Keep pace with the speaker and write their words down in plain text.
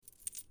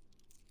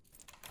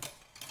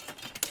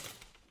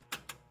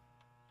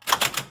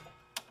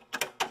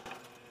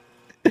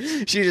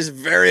She's just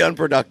very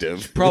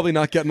unproductive. Probably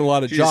not getting a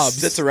lot of She jobs.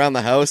 just sits around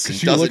the house and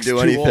She doesn't looks do too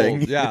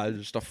anything. old. Yeah,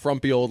 just a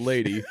frumpy old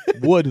lady.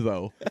 Would,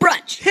 though.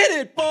 Brunch. Hit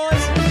it,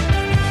 boys!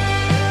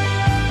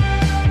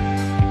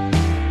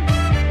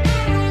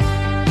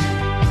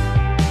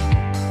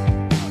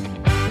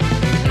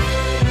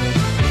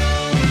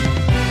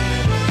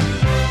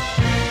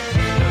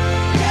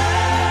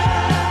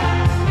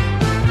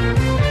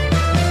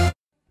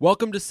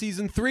 Welcome to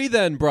season 3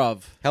 then,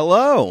 bruv.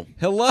 Hello.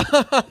 Hello.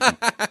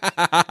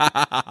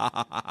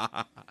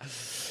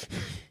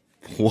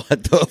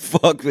 What the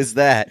fuck was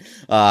that?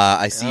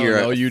 I see I your.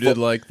 don't know, you did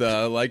like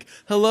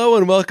hello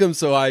and welcome,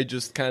 so I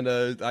just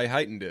I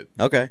heightened it.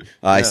 Okay.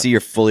 I see you're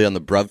fully on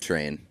the bruv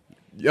train.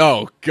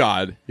 Oh,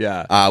 God.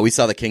 Yeah. We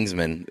saw the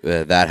Kingsman.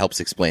 That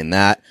helps explain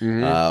that.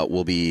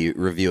 We'll be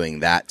reviewing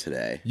that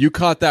today. You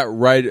caught that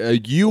right.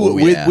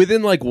 Yeah.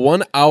 Within like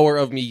 1 hour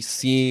of me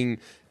seeing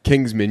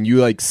Kingsman,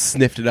 you like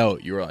sniffed it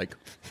out. You were like,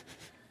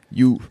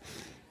 you're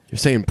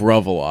saying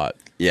bruv a lot.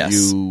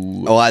 Yes.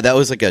 That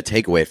was like a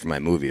takeaway from my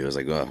movie. It was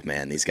like, oh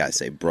man, these guys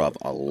say bruv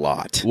a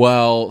lot.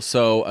 Well,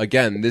 so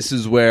again, this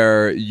is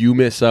where you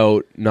miss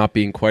out not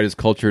being quite as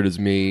cultured as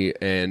me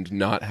and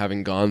not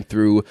having gone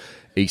through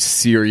a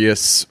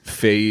serious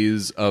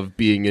phase of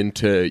being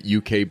into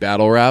UK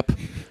battle rap.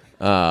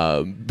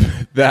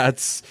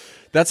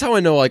 That's how I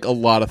know like a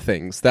lot of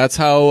things. That's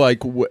how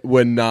like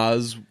when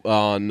Nas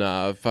on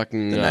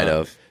fucking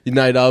The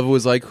Night of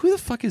was like, who the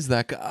fuck is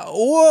that guy?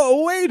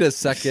 Whoa, wait a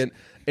second.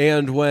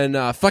 And when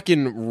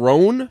fucking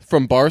Roan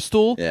from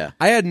Barstool, Yeah.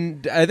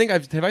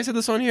 have I said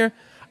this on here?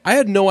 I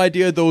had no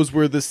idea those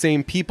were the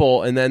same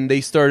people, and then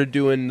they started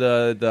doing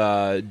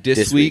the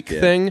This Week yeah.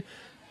 thing,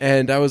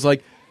 and I was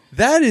like,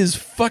 that is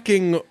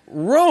fucking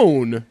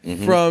Roan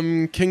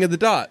from King of the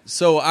Dot.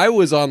 So I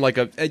was on like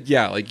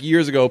like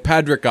years ago,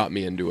 Padrick got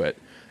me into it.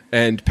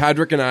 And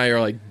Padrick and I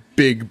are like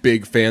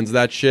big fans of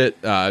that shit.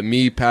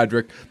 Me,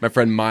 Padrick, my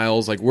friend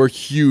Miles, like we're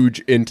huge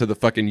into the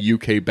fucking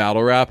UK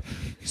battle rap.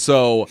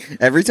 So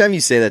Every time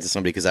you say that to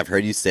somebody, because I've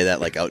heard you say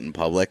that like out in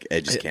public, I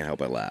just can't help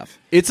but laugh.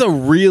 it's a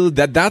real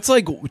that's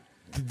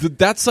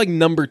like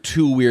number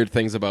 2 weird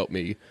things about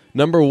me.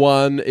 Number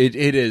 1, it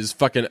is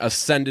fucking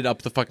ascended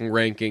up the fucking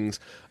rankings.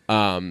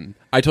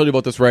 I told you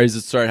about this right as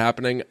it started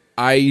happening.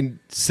 I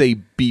say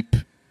beep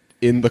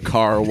in the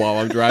car while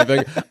I'm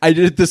driving. I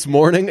did it this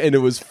morning and it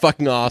was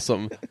fucking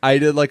awesome. I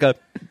did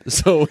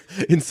so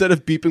instead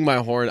of beeping my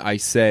horn, I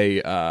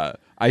say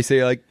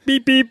like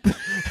beep beep,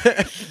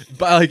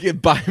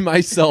 by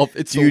myself.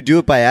 Do you do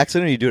it by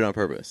accident or you do it on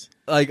purpose?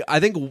 Like I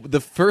think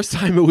the first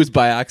time it was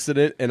by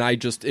accident, and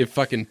it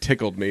fucking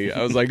tickled me.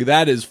 I was like,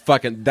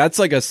 that's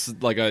like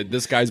a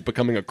this guy's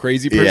becoming a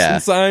crazy person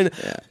sign.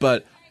 Yeah.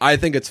 But I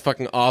think it's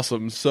fucking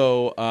awesome.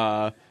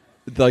 So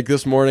like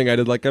this morning, I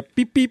did like a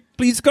beep beep,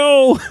 please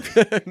go.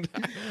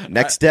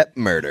 Next step,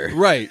 murder.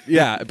 Right?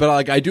 Yeah, but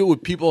like I do it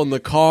with people in the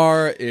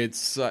car.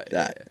 It's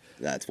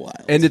That's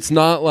wild. and it's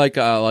not like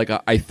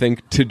I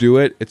think to do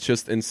it. It's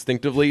just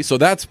instinctively. So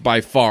that's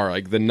by far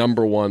like the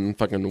number 1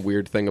 fucking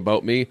weird thing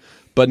about me.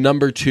 But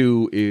number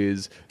 2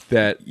 is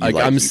that like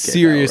like I'm UK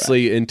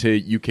seriously into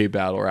UK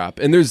battle rap,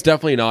 and there's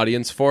definitely an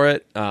audience for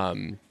it.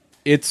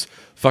 It's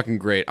fucking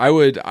great.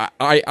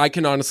 I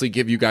can honestly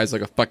give you guys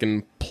like a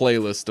fucking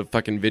playlist of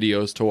fucking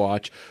videos to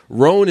watch.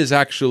 Roan is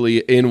actually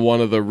in one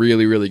of the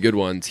really, really good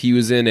ones. He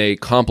was in a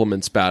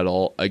compliments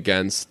battle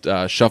against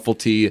Shuffle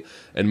T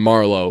and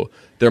Marlo.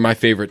 They're my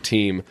favorite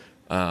team.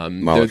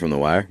 Marlo from The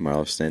Wire,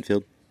 Marlo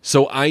Stanfield.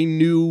 So I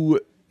knew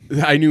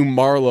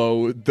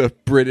Marlo, the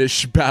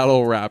British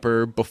battle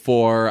rapper,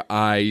 before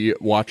I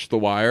watched The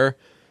Wire.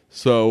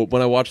 So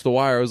when I watched The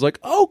Wire, I was like,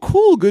 oh,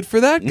 cool, good for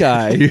that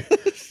guy.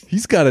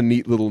 He's got a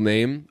neat little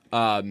name.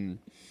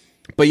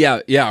 But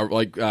yeah,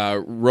 like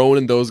Roan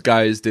and those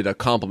guys did a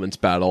compliments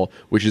battle,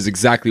 which is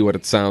exactly what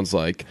it sounds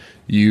like.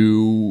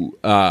 You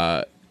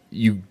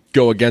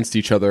go against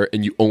each other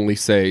and you only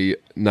say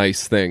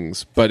nice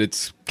things, but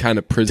it's kind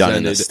of presented Done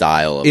in the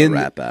style of a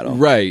rap battle.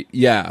 Right,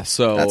 yeah.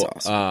 So That's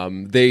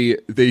awesome. They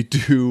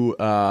do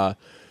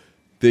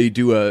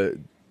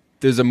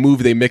there's a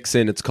move they mix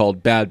in, it's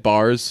called Bad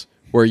Bars,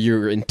 where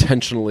you're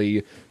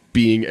intentionally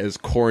being as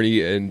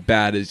corny and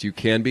bad as you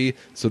can be.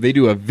 So they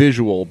do a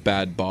visual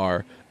bad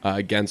bar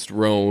against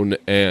Roan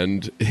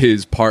and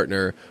his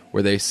partner,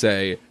 where they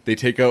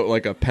take out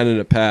like a pen and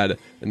a pad,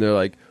 and they're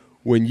like,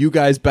 when you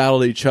guys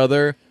battled each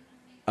other,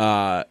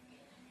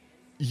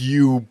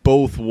 you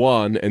both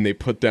won, and they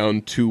put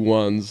down 2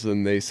 1s,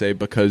 and they say,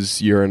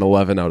 because you're an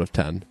 11 out of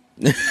 10.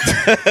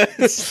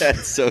 That's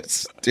so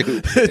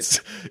stupid.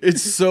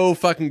 It's so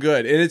fucking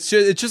good, and it's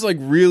just like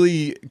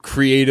really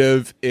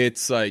creative.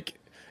 It's like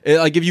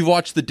if you've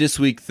watched the This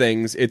Week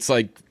things,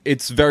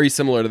 it's very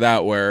similar to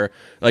that, where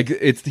like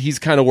he's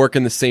kind of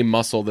working the same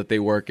muscle that they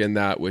work in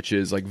that, which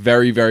is like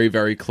very, very,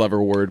 very clever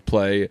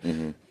wordplay.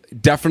 Mm-hmm.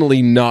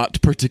 Definitely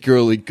not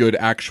particularly good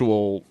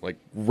actual like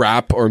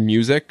rap or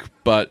music,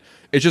 but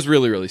it's just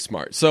really, really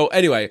smart. So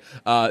anyway,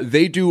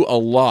 they do a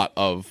lot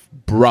of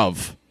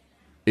bruv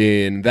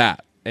in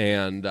that,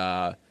 and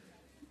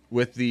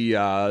with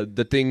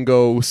the thing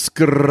go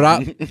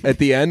skrat at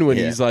the end when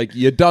Yeah. he's like,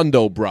 "You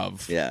dundo,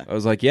 bruv." Yeah. I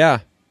was like, "Yeah,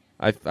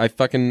 I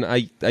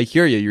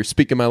hear you. You're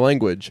speaking my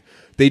language."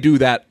 They do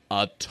that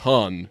a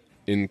ton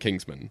in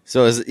Kingsman.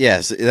 So what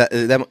is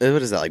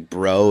that, like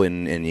bro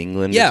in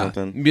England or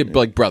something?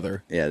 Like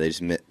brother. Yeah, they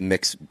just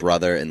mix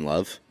brother and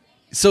love.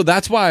 So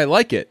that's why I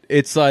like it.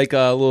 It's like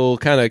a little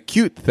kind of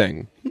cute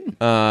thing.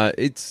 And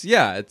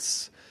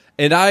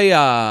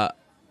I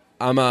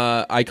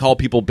call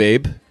people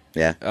babe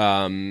Yeah.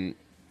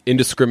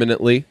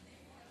 indiscriminately.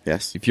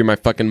 Yes. If you're my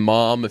fucking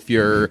mom, if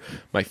you're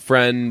my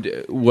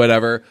friend,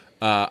 whatever.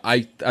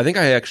 I think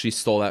I actually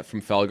stole that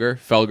from Felger.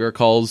 Felger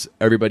calls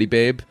everybody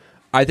babe.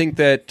 I think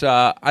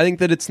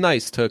that it's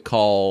nice to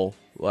call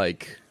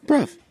like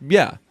Bruv.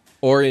 yeah.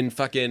 Or in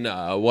fucking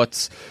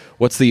what's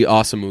the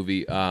awesome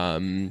movie?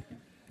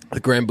 The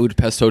Grand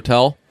Budapest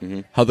Hotel.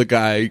 How the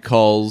guy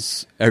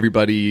calls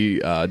everybody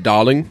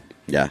darling.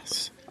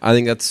 Yes. I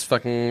think that's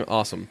fucking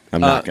awesome.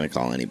 I'm not going to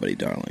call anybody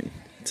darling.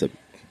 It's a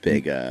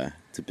big.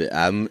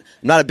 I'm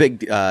not a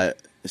big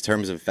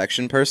terms of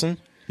affection person,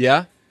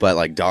 Yeah. but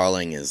like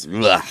darling is.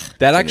 Ugh,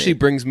 That to actually me.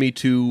 brings me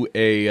to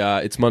a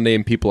it's Monday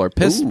and people are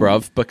pissed,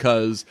 bruv,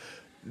 because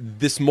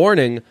this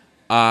morning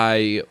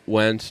I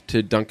went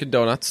to Dunkin'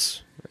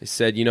 Donuts. I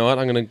said, you know what,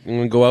 I'm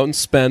gonna go out and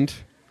spend,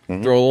 throw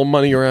a little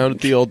money around at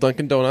the old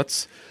Dunkin'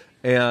 Donuts,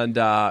 and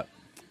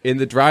in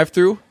the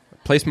drive-through, I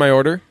placed my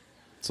order.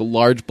 It's a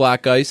large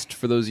black iced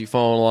for those of you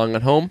following along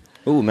at home.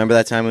 Ooh, remember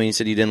that time when you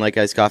said you didn't like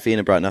iced coffee and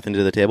it brought nothing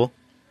to the table?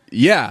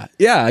 Yeah.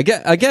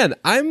 Again,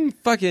 I'm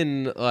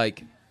fucking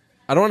like,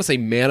 I don't want to say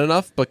man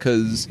enough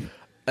because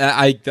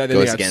I think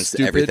Goes that's against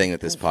stupid. everything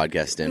that this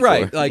podcast stands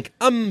Right. for. Like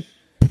I'm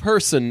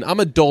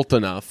adult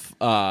enough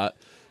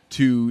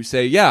to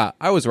say, yeah,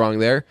 I was wrong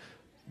there.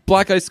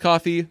 Black iced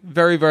coffee,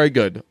 very, very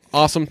good.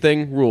 Awesome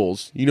thing,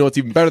 rules. You know what's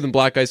even better than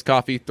black iced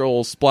coffee? Throw a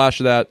little splash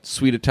of that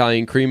sweet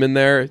Italian cream in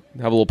there,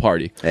 have a little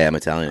party. Hey, I'm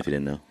Italian if you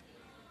didn't know.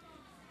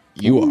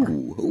 You are.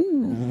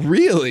 Ooh.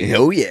 Really?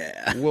 Oh,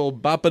 yeah. Well,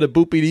 boppa da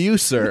boopy to you,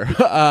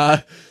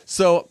 sir.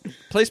 So,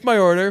 placed my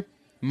order,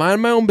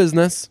 mind my own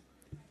business,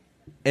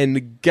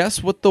 and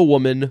guess what the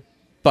woman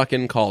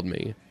fucking called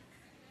me?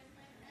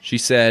 She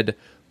said,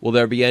 will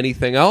there be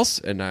anything else?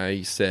 And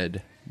I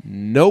said,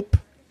 nope,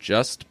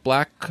 just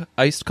black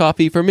iced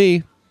coffee for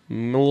me.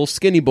 I'm a little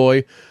skinny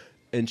boy.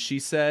 And she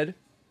said,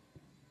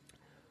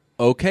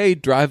 okay,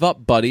 drive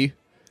up, buddy.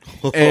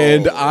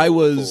 And I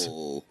was...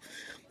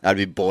 I'd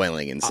be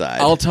boiling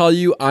inside. I'll tell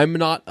you, I'm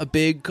not a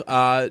big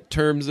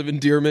terms of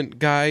endearment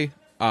guy.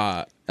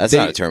 That's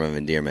not a term of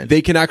endearment.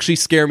 They can actually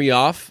scare me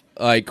off.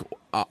 Like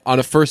on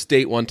a first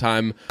date one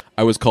time,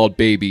 I was called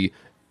baby,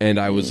 and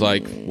I was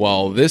like,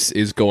 well, this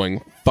is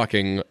going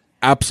fucking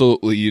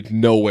absolutely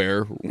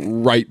nowhere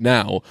right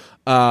now.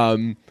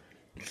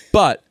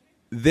 But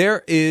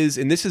there is,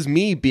 and this is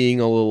me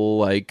being a little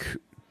like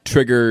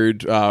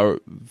triggered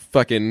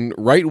fucking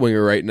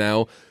right-winger right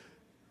now.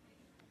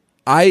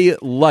 I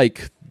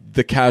like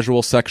the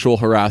casual sexual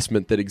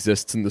harassment that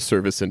exists in the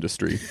service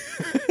industry.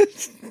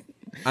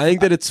 I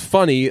think that it's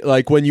funny,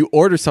 like when you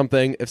order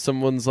something, if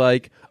someone's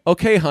like,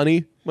 okay,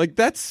 honey, like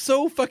that's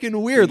so fucking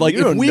weird. Like You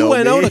if don't we know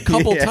went me. out a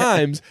couple Yeah.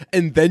 times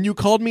and then you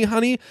called me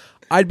honey,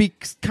 I'd be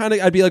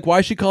like, why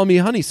is she calling me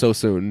honey so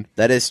soon?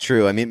 That is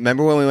true. I mean,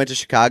 remember when we went to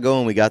Chicago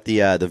and we got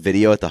the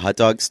video at the hot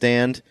dog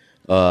stand,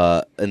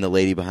 and the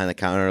lady behind the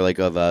counter like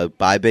of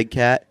buy Big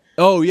Cat,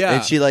 Oh yeah.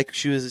 and she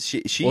was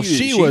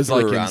threw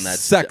like in around that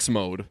sex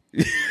mode.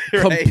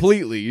 Right?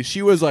 Completely.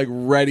 She was like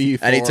ready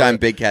for Anytime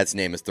Big Cat's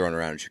name is thrown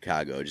around in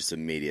Chicago, just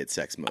immediate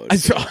sex mode.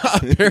 So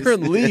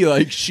apparently,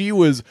 like she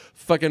was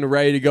fucking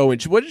ready to go.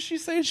 And what did she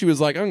say? She was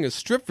like, "I'm gonna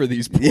strip for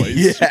these boys."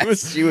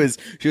 Yes, she was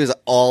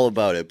all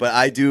about it. But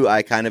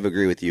I kind of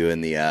agree with you in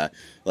the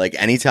like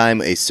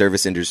anytime a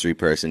service industry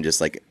person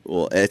just like,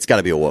 well, it's got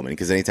to be a woman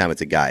because anytime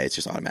it's a guy, it's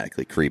just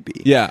automatically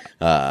creepy. Yeah.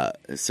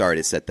 Sorry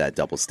to set that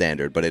double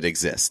standard, but it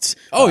exists.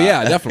 Oh,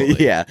 yeah,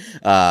 definitely. Yeah.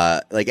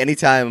 Like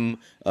anytime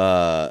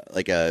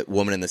like a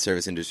woman in the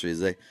service industry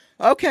is like,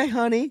 okay,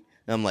 honey.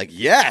 I'm like,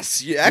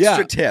 yes,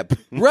 extra tip.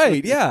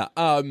 Right. Yeah.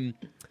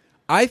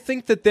 I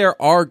think that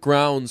there are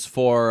grounds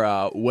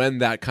for when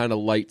that kind of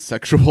light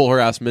sexual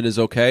harassment is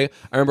okay.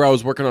 I remember I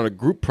was working on a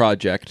group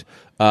project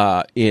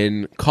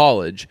in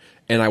college,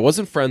 and I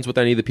wasn't friends with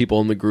any of the people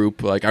in the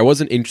group. Like, I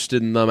wasn't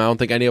interested in them. I don't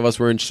think any of us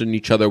were interested in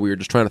each other. We were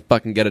just trying to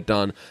fucking get it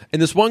done.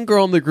 And this one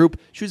girl in the group,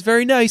 she was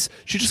very nice.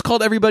 She just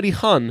called everybody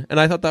hun,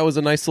 and I thought that was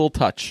a nice little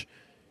touch.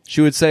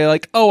 She would say,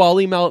 like, oh, I'll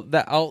email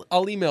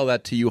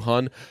that to you,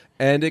 hun.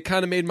 And it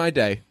kind of made my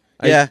day.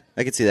 I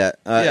can see that.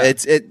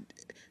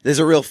 There's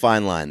a real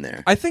fine line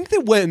there. I think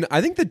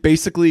that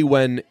basically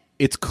when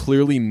it's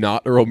clearly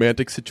not a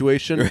romantic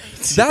situation,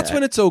 that's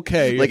when it's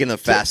okay. Like in the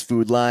fast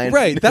food line.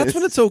 Right. That's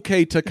when it's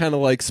okay to kind of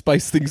like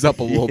spice things up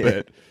a little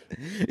bit.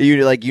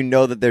 You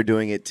know that they're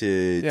doing it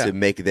to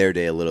make their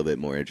day a little bit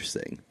more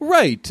interesting.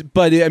 Right.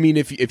 But I mean,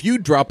 if you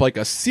drop like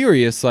a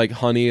serious like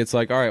honey, it's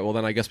like, all right, well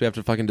then I guess we have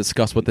to fucking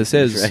discuss what this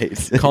is.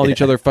 Right. Calling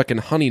each other fucking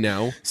honey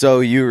now.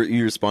 So you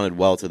responded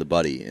well to the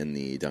buddy in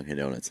the Dunkin'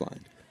 Donuts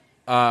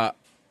line.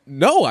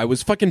 No, I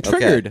was fucking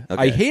triggered.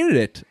 Okay. I hated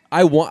it.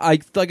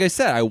 Like I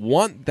said, I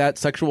want that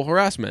sexual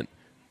harassment.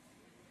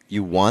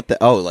 You want that?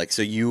 Oh, like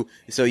so you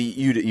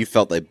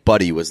felt like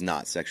Buddy was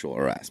not sexual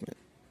harassment.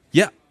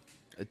 Yeah.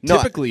 No,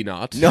 Typically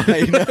not. No,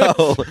 I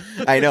know.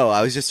 I know.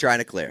 I was just trying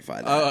to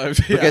clarify that.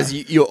 Yeah. Because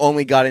you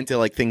only got into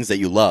like things that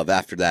you love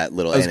after that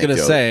little I was anecdote.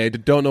 gonna say, I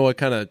don't know what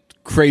kind of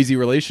crazy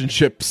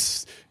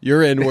relationships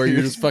you're in where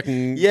you're just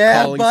fucking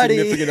Yeah, calling buddy.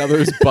 significant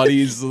others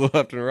buddies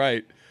left and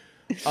right.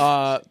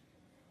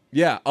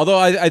 Yeah, although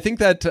I think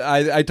that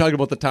I talked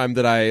about the time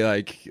that I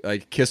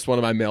like kissed one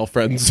of my male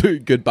friends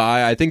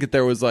goodbye. I think that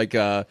there was like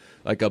a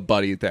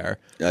buddy there.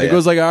 It yeah.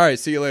 was like, all right,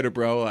 see you later,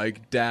 bro.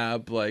 Like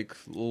dab, like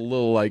a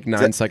little like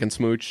 9-second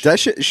smooch. Did I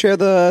share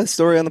the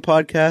story on the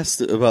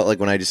podcast about like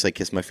when I just like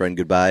kissed my friend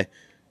goodbye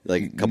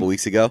like a couple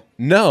weeks ago?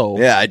 No.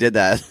 Yeah, I did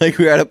that. Like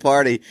we were at a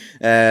party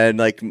and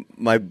like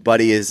my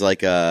buddy is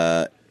like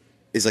the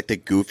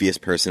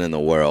goofiest person in the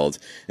world.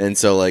 And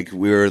so like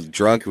we were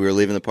drunk, we were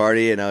leaving the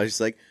party and I was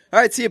just like, all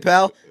right, see you,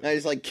 pal. And I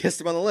just like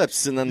kissed him on the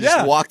lips and then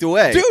just walked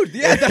away. Dude,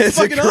 yeah, that's it's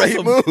fucking a great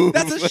awesome. move.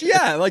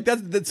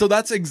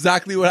 That's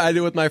exactly what I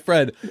did with my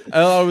friend. I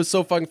thought it was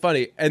so fucking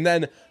funny. And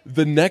then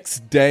the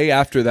next day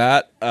after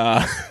that,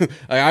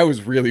 I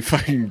was really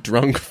fucking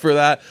drunk for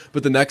that.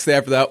 But the next day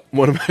after that,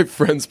 one of my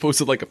friends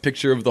posted like a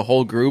picture of the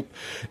whole group,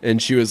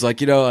 and she was like,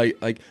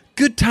 like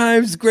good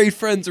times, great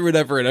friends, or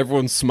whatever, and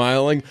everyone's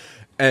smiling.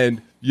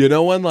 And you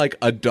know when like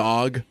a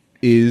dog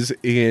is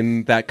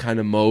in that kind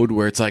of mode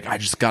where it's like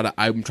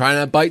I'm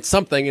trying to bite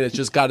something and it's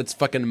just got its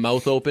fucking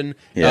mouth open.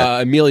 Yeah.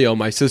 Emilio,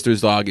 my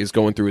sister's dog, is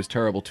going through his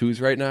terrible twos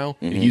right now,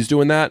 and he's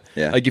doing that.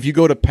 Yeah. Like if you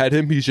go to pet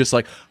him, he's just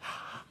like,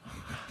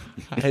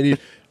 and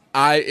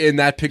in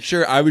that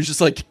picture, I was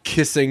just like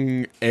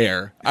kissing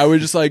air. I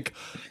was just like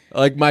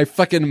my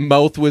fucking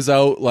mouth was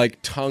out, like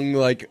tongue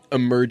like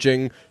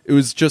emerging. It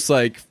was just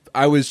like.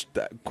 I was,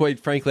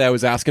 quite frankly, I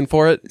was asking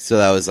for it. So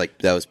that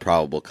was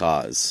probable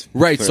cause.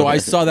 Right, so I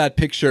saw that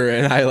picture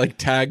and I like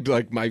tagged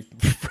like my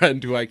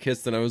friend who I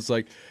kissed and I was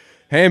like,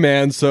 hey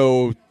man,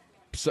 so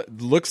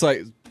looks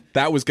like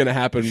that was going to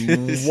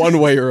happen one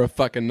way or a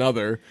fucking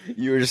another.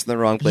 You were just in the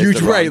wrong place at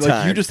the wrong time.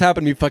 Like you just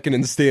happened to be fucking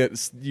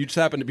you just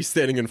happened to be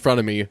standing in front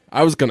of me.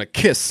 I was going to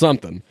kiss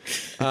something.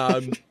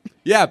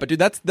 Yeah, but dude,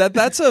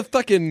 that's a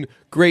fucking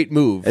great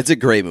move. It's a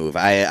great move.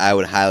 I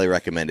would highly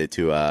recommend it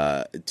to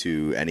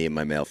any of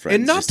my male friends.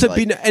 And not to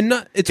like, be and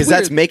not it's because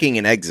that's making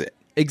an exit.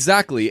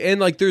 Exactly. And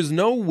like there's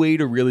no way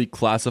to really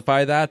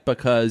classify that,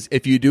 because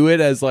if you do it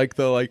as like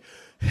the like,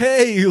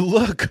 hey,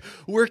 look,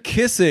 we're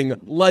kissing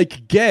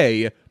like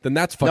gay, then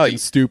that's fucking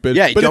stupid.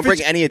 Yeah, you but don't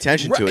bring any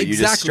attention to it. You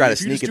just try to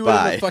sneak it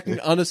by. In a fucking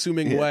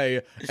unassuming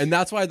way. And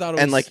that's why I thought it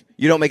was... And like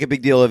you don't make a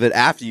big deal of it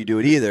after you do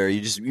it either.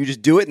 You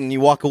just do it and you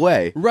walk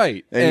away.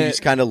 Right. And you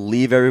just kind of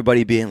leave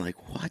everybody being like,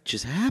 what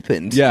just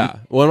happened? Yeah.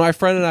 When my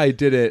friend and I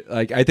did it,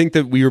 like I think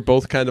that we were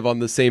both kind of on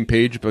the same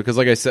page, because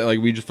like I said,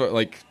 like we just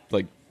like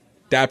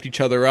dapped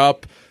each other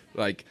up,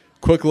 like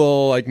quick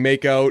little like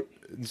make out,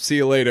 see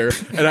you later.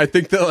 And I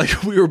think that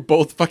like we were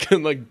both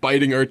fucking like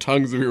biting our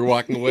tongues as we were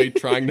walking away,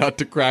 trying not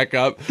to crack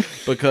up,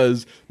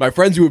 because my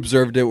friends who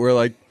observed it were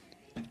like,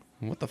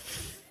 what the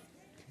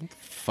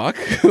fuck?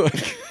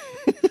 Like,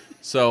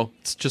 so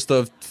it's just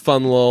a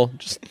fun little,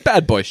 just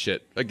bad boy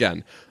shit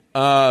again.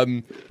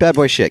 Bad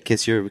boy shit.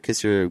 Kiss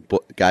your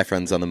guy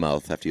friends on the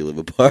mouth after you leave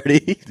a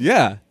party.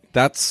 Yeah,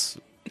 that's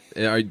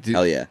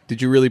Hell yeah.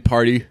 Did you really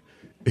party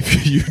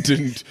if you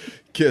didn't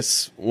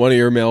kiss one of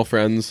your male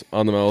friends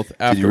on the mouth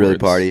afterwards? Did you really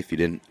party if you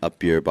didn't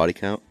up your body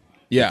count?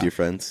 Yeah. With your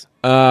friends?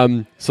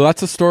 So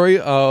that's a story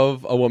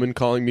of a woman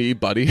calling me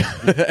buddy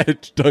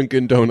at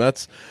Dunkin'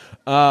 Donuts.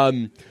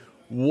 Money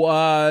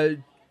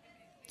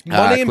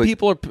and quick-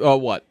 people are...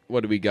 what?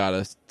 What do we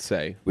gotta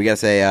say? We gotta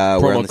say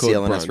we're on the code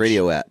CLNS brunch.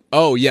 radio app.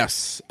 Oh,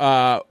 yes.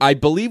 I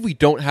believe we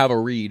don't have a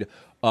read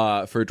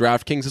for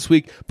DraftKings this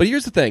week. But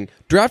here's the thing.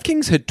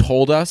 DraftKings had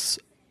told us,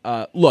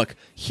 look,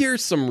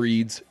 here's some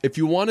reads. If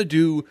you want to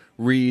do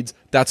reads,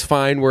 that's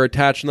fine. We're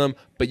attaching them.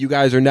 But you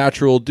guys are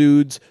natural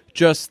dudes.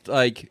 Just,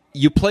 like,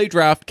 you play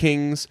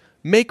DraftKings,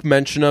 make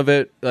mention of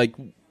it. Like,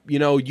 you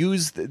know,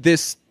 use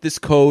this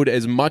code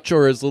as much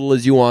or as little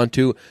as you want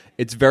to.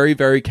 It's very,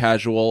 very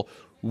casual.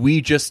 We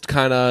just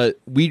want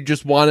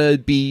to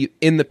be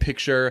in the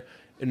picture.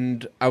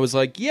 And I was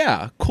like,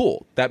 yeah,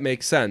 cool. That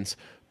makes sense.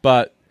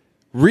 But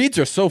reads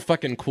are so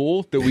fucking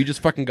cool that we just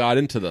fucking got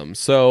into them.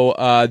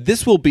 So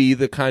this will be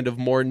the kind of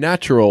more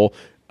natural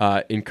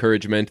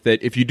encouragement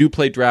that if you do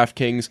play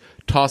DraftKings,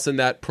 toss in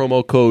that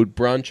promo code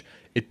brunch.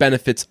 It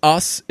benefits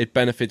us. It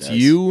benefits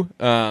you.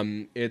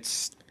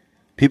 It's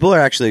People are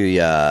actually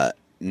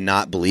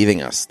not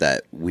believing us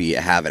that we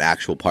have an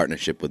actual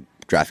partnership with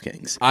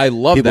DraftKings. I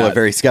love People that. are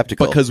very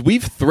skeptical because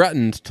we've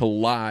threatened to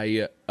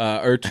lie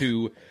or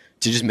to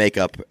to just make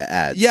up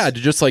ads. to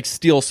just like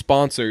steal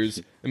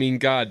sponsors. I mean,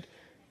 God,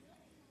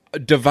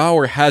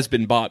 Devour has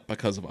been bought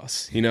because of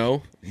us. You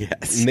know,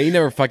 Yes. and they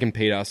never fucking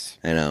paid us.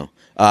 I know.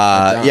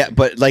 Yeah,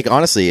 but like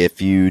honestly,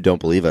 if you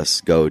don't believe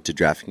us, go to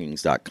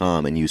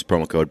DraftKings.com and use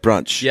promo code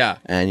brunch. Yeah.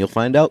 And you'll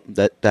find out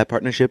that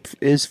partnership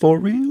is for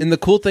real. And the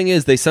cool thing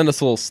is they send us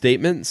a little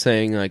statement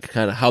saying like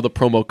kind of how the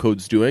promo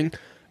code's doing.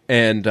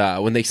 And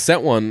when they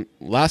sent one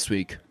last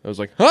week, I was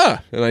like, huh.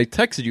 And I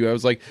texted you. I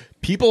was like,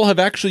 people have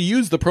actually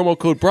used the promo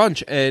code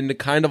brunch, and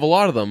kind of a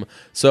lot of them.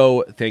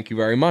 So thank you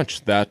very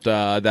much.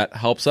 That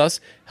helps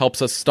us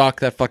stock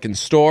that fucking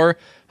store,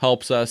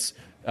 helps us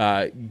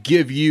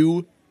give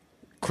you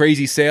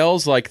crazy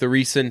sales like the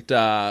recent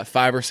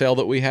Fiverr sale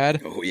that we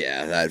had. Oh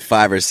yeah, that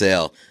Fiverr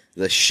sale.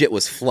 The shit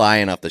was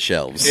flying off the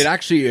shelves. It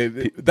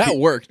actually that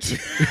worked.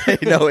 I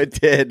know it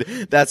did.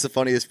 That's the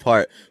funniest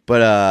part.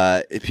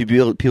 But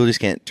people just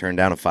can't turn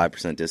down a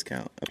 5%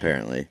 discount,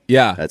 apparently.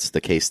 Yeah. That's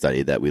the case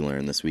study that we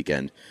learned this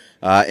weekend.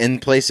 In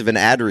place of an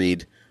ad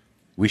read,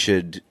 we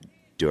should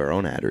do our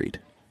own ad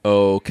read.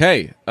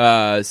 Okay.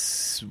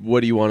 What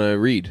do you want to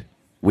read?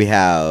 We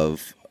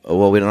have...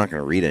 Well, we're not going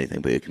to read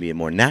anything, but it can be a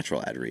more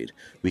natural ad read.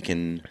 We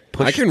can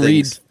push I can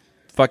things.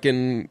 read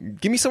fucking...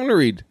 Give me something to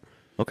read.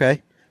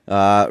 Okay.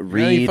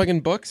 Any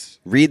fucking books?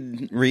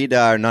 Read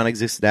our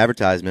non-existent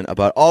advertisement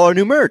about all our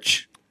new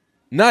merch.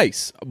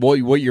 Nice. What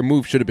your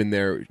move should have been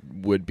there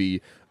would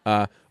be,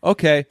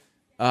 okay,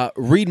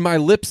 read my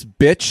lips,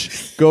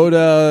 bitch. Go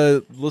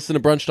to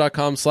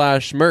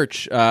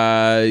listentobrunch.com/merch.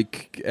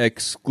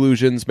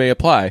 Exclusions may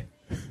apply.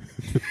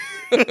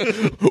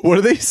 What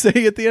do they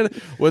say at the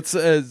end? What's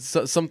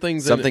something?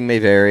 Something may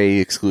vary.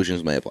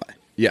 Exclusions may apply.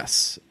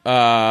 Yes.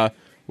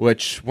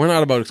 Which we're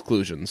not about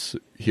exclusions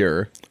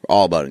here. We're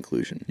all about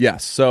inclusion.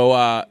 Yes.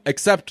 So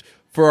except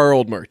for our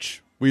old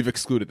merch. We've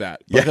excluded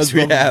that. Yes, Because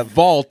we the have.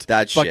 Vault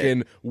That shit.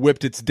 fucking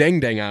whipped its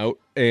dang out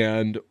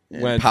and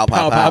went pow,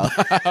 pow,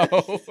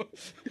 pow.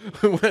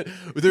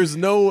 There's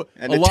no...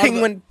 And a the lot ting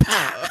of went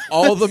pow.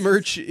 all the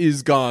merch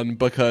is gone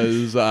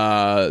because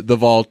the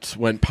Vault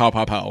went pow,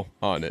 pow, pow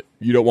on it.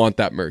 You don't want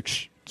that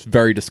merch. It's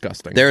very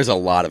disgusting. There's a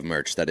lot of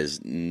merch that is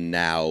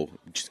now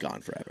just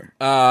gone forever.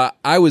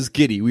 I was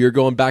giddy. We were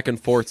going back and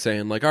forth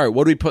saying, like, all right,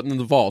 what do we put in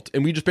the Vault?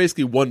 And we just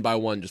basically one by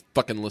one just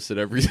fucking listed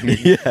everything.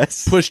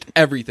 Yes. Pushed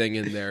everything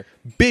in there.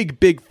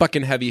 Big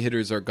fucking heavy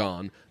hitters are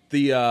gone.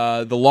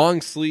 The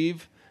long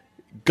sleeve,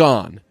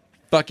 gone.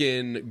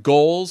 Fucking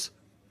goals,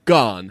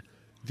 gone.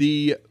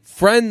 The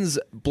Friends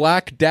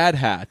black dad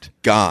hat,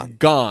 Gone.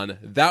 gone.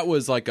 That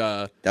was like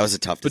a... That was a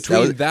tough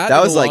Between that that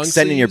and was the like long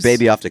sending your sleeves-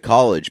 baby off to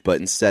college,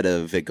 but instead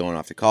of it going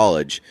off to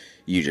college,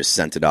 you just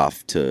sent it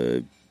off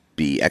to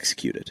be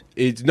executed.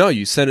 No,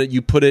 you sent it.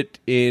 You put it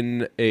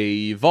in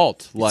a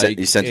vault. Like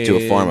You sent it to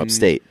a farm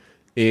upstate.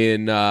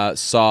 In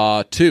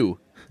Saw 2,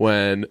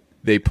 when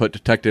they put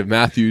Detective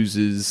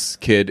Matthews'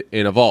 kid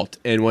in a vault,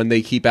 and when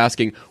they keep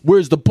asking,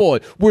 "Where's the boy?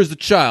 Where's the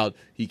child?"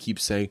 he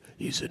keeps saying,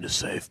 "He's in a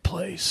safe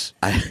place."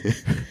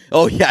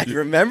 Oh yeah, I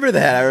remember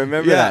that. I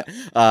remember Yeah.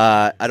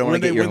 that. I don't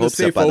want to get your when the hopes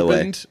safe up. By the way,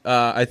 opened,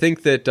 I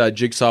think that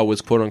Jigsaw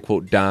was quote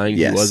unquote dying.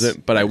 Yes. He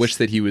wasn't, but I wish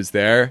that he was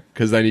there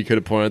because then he could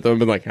have pointed at them and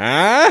been like,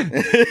 "Huh?"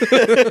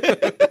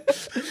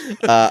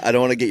 I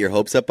don't want to get your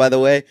hopes up. By the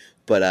way,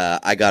 but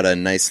I got a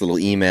nice little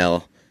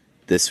email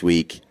this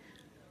week.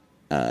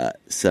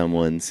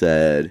 Someone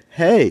said,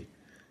 "Hey,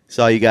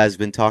 saw you guys have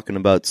been talking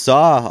about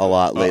Saw a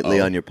lot lately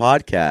on your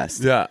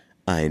podcast. Yeah.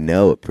 I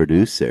know a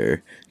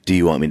producer. Do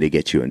you want me to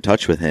get you in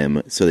touch with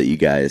him so that you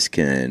guys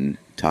can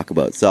talk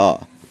about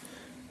Saw?"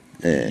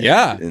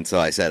 Yeah. And so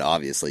I said,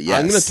 obviously, yes.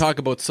 I'm going to talk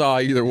about Saw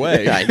either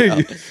way. I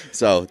know.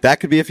 So that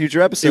could be a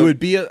future episode. It would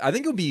be. I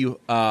think it would be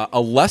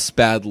a less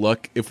bad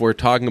look if we're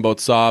talking about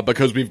Saw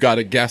because we've got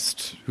a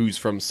guest who's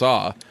from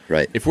Saw.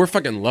 Right. If we're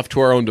fucking left to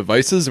our own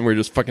devices and we're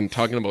just fucking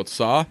talking about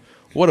Saw,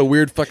 what a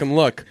weird fucking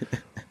look.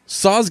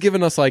 Saw's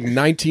given us like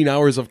 19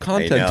 hours of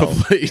content to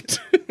know. plate.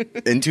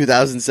 in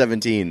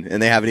 2017,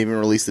 and they haven't even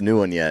released a new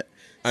one yet.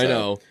 I So,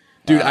 know,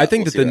 dude. I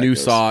think we'll that see the where new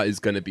goes. Saw is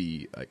going to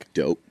be like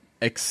Dope.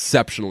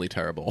 exceptionally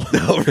terrible.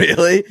 Oh,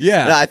 really?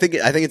 Yeah. No, I think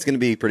it's going to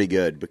be pretty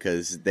good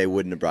because they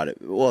wouldn't have brought it.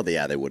 Well,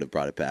 yeah, they would have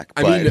brought it back.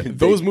 I but mean,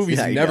 those movies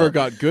I never know.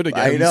 got good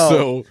again. I know.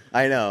 So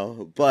I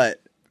know,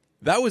 but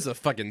that was a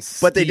fucking.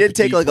 they did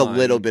take like a decline.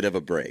 little bit of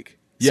a break.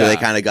 Yeah. So they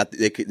kind of got.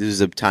 There was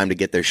a time to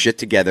get their shit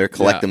together,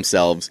 collect Yeah.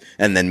 themselves,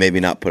 and then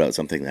maybe not put out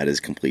something that is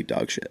complete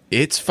dog shit.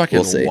 It's fucking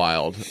We'll see.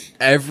 wild.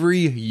 Every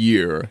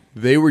year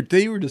they were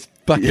just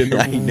fucking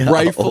Yeah, I know.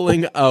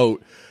 rifling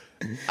out.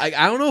 I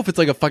don't know if it's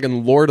like a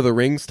fucking Lord of the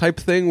Rings type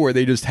thing where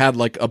they just had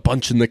like a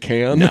bunch in the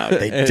can. No,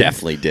 they And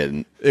definitely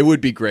didn't. It would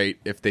be great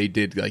if they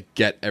did like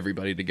get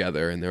everybody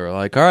together and they were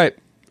like, all right,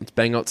 let's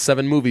bang out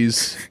 7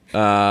 movies.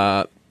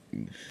 Little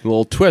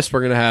twist,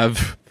 we're gonna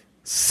have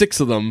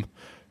 6 of them.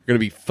 They're gonna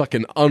be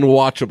fucking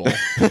unwatchable.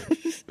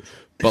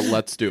 But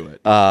let's do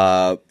it.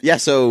 Yeah.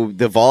 So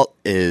the vault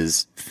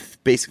is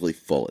basically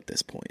full at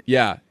this point.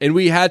 Yeah, and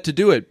we had to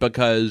do it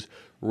because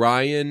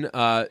Ryan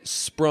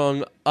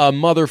sprung a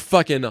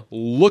motherfucking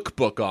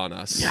lookbook on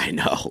us. I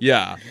know.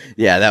 Yeah.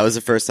 Yeah, that was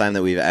the first time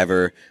that we've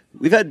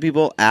had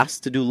people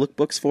ask to do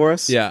lookbooks for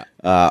us. Yeah.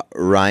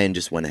 Ryan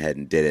just went ahead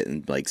and did it,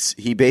 and like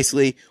he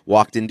basically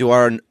walked into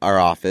our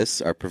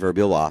office, our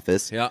proverbial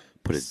office. Yeah.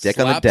 Put put his dick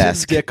on the Slapped his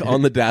desk, dick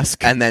on the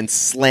desk. and then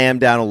slammed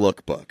down a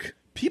lookbook.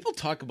 People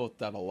talk about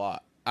that a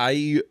lot.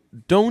 I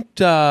don't.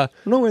 I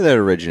don't know where that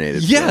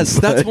originated. Yes,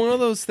 from, that's but one of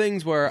those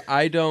things where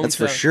I don't. that's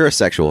for sure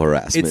sexual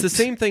harassment. It's the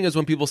same thing as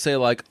when people say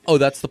like, "Oh,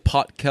 that's the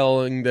pot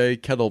killing the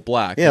kettle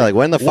black." Yeah, like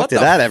when the fuck what did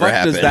the that ever fuck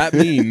happen? Does that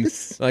mean?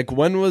 Like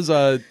when was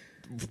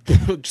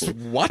just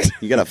what?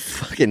 You got a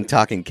fucking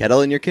talking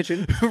kettle in your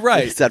kitchen?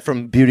 Right. Is that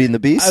from Beauty and the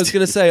Beast? I was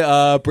gonna say,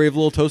 Brave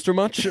Little Toaster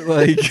much?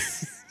 Like,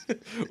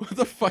 what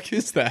the fuck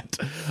is that?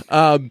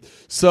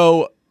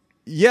 So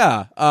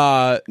yeah,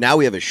 Now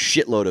we have a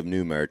shitload of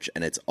new merch,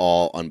 and it's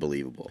all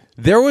unbelievable.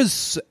 there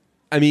was.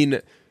 I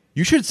mean,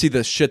 you should see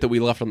the shit that we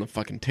left on the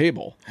fucking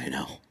table. I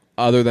know.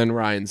 Other than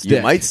Ryan's You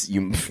dick. might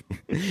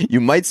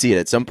you might see it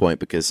at some point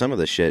because some of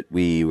the shit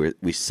we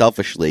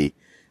selfishly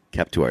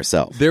kept to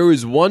ourselves. There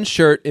was one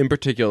shirt in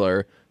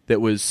particular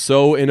that was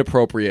so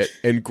inappropriate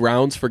and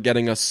grounds for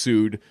getting us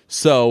sued.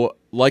 So,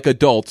 like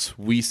adults,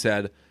 we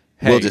said,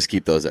 hey, We'll just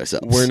keep those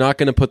ourselves. we're not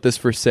going to put this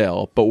for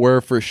sale, but we're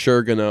for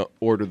sure going to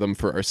order them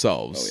for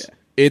ourselves. Oh, yeah.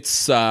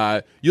 It's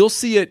you'll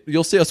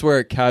see us wear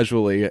it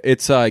casually.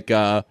 It's like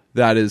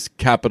that is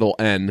capital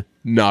N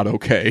not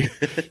okay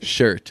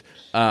shirt.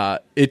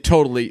 It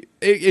totally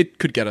it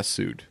could get us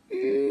sued.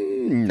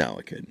 No,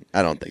 it couldn't.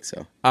 I don't think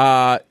so.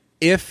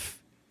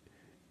 If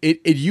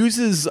it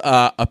uses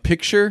a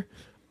picture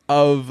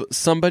of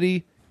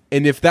somebody,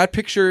 and if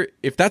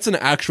that's an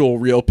actual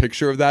real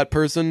picture of that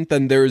person,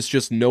 then there is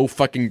just no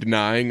fucking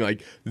denying,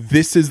 like,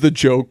 this is the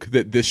joke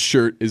that this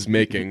shirt is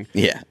making.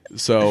 Yeah.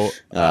 So,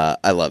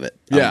 I love it.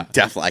 Yeah.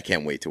 Definitely. I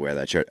can't wait to wear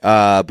that shirt.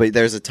 But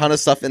there's a ton of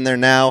stuff in there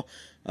now.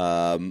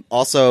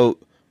 Also,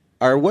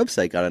 our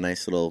website got a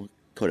nice little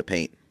coat of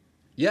paint.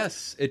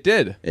 yes, it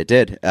did. It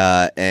did.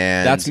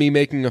 And That's me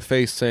making a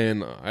face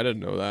saying, I didn't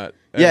know that.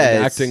 And Yeah,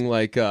 it's- acting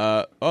like,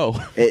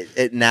 oh.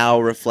 It now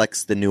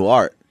reflects the new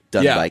art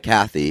done Yeah. by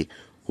Kathy,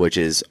 which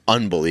is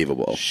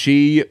unbelievable.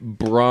 She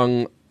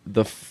brung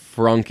the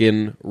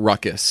frunkin'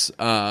 ruckus.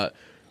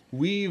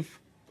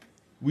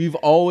 We've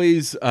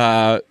always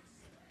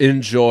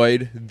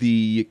enjoyed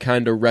the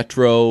kind of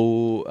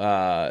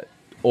retro,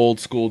 old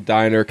school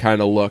diner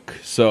kind of look.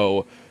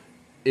 So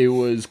it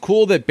was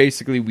cool that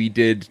basically we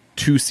did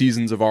 2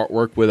 seasons of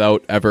artwork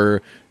without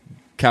ever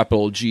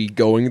capital G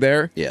going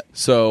there. Yeah.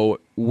 So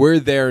we're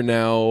there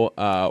now.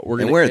 We're And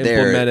going we're to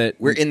implement there. it.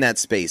 We're in that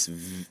space.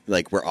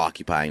 Like, we're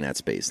occupying that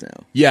space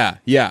now. Yeah,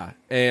 yeah,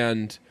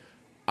 and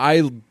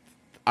I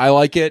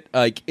like it.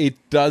 Like, it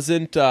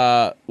doesn't.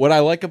 What I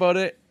like about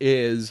it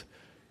is,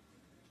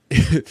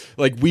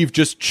 like, we've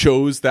just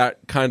chose that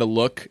kind of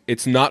look.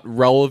 It's not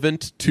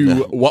relevant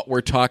to what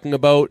we're talking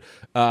about,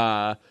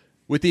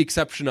 with the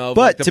exception of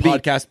But like, the to be-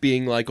 podcast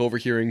being like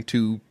overhearing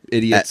 2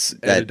 idiots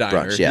at a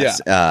diner. brunch, yes.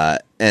 Yeah,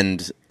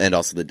 And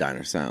also the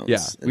diner sounds. yeah.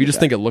 in We the just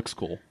back. think it looks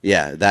cool.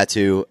 Yeah, that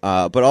too.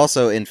 But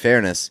also, in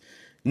fairness,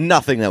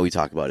 nothing that we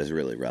talk about is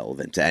really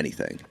relevant to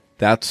anything.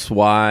 That's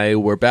why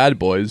we're bad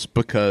boys,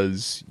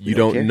 because you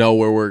don't don't care. know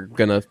where we're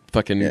gonna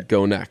fucking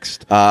go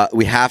next.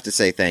 We have to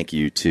say thank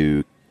you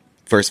to,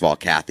 first of all,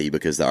 Kathy,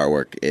 because the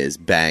artwork is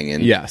banging.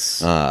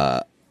 Yes.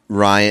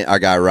 Ryan, our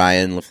guy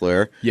Ryan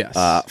LaFleur. Yes.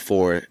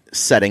 For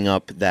setting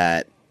up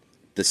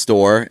the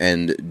store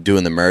and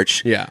doing the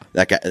merch. Yeah.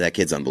 That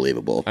kid's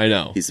unbelievable. I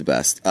know. He's the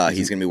best.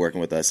 He's going to be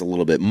working with us a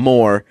little bit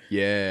more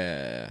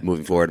Yeah.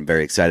 moving forward. I'm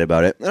very excited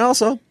about it. And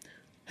also,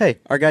 hey,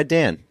 our guy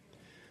Dan.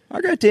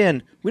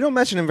 We don't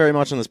mention him very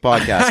much on this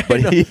podcast,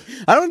 but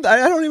I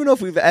don't even know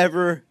if we've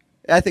ever.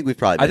 I think we've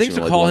probably. I think mentioned to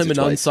him, like, call once him or an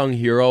twice. unsung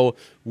hero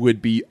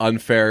would be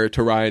unfair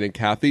to Ryan and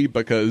Kathy,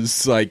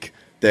 because like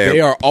They're- they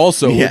are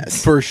also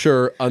Yes. for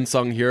sure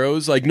unsung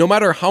heroes. Like, no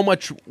matter how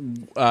much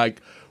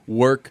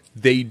work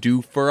they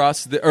do for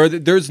us,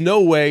 there's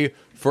no way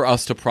for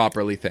us to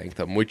properly thank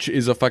them, which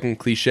is a fucking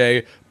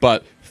cliche,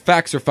 but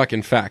facts are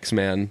fucking facts,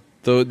 man.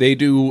 Though they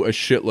do a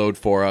shitload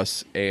for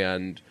us,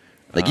 and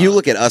Like, you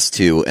look at us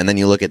two, and then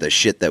you look at the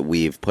shit that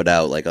we've put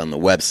out, like, on the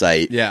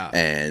website, Yeah.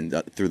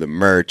 and through the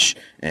merch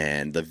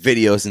and the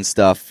videos and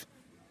stuff,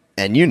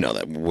 and you know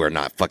that we're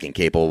not fucking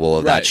capable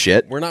of Right. that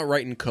shit. We're not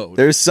writing code.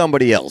 There's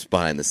somebody else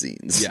behind the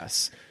scenes.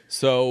 Yes.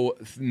 So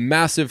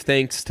massive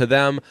thanks to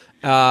them.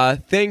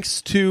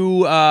 Thanks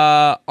to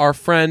our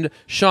friend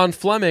Sean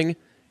Fleming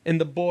and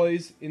the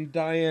boys in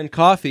Diane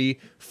Coffee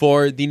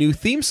for the new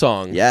theme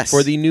song. Yes.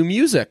 For the new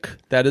music.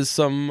 That is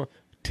some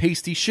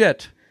tasty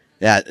shit.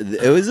 Yeah,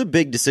 it was a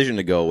big decision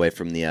to go away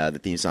from the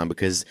theme song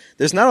because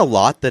there's not a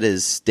lot that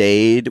has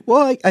stayed.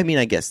 Well, I mean,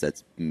 I guess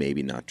that's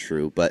maybe not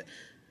true, but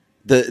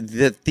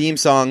the theme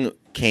song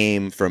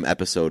came from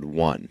episode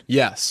 1.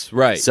 Yes,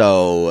 right.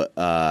 So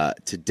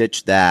to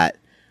ditch that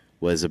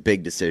was a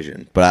big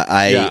decision. But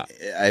Yeah.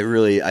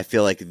 I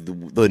feel like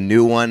the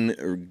new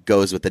one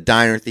goes with the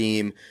diner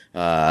theme.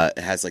 It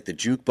has like the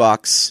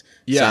jukebox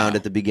sound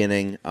at the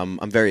beginning.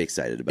 I'm very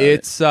excited about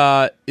it.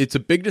 It's a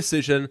big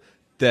decision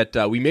that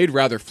we made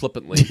rather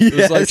flippantly. It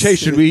was like, Yes. hey,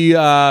 should we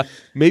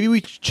maybe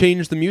we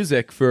change the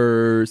music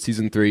for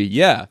season 3?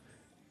 Yeah.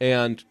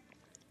 And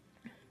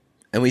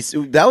And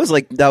that was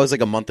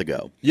like a month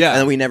ago. Yeah. And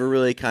then we never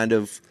really kind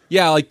of.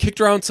 Yeah, like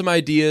kicked around some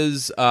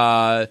ideas.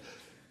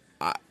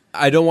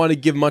 I don't want to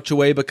give much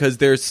away because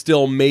there's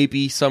still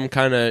maybe some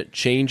kind of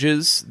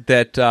changes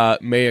that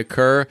may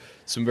occur,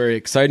 some very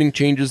exciting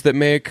changes that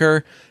may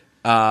occur.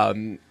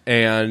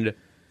 And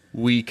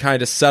we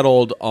kind of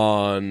settled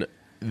on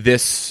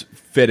this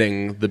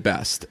fitting the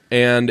best.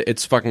 And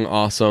it's fucking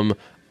awesome.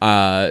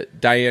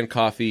 Diane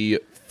Coffey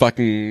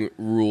fucking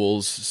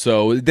rules.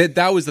 So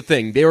that was the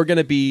thing. They were going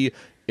to be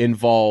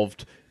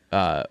involved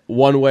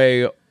one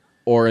way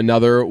or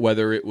another,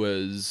 whether it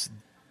was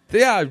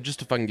just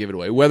to fucking give it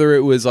away, whether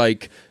it was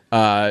like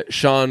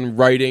Sean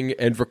writing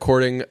and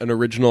recording an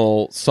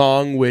original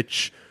song,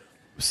 which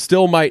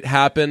still might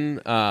happen.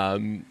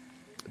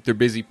 They're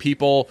busy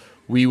people.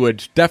 We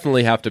would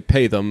definitely have to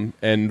pay them,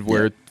 and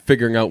we're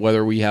figuring out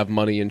whether we have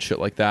money and shit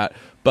like that.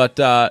 But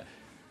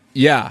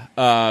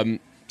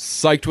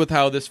psyched with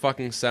how this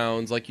fucking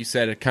sounds. Like you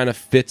said, it kind of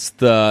fits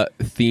the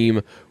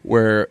theme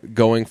we're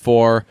going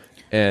for.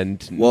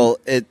 And well,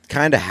 it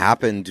kind of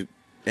happened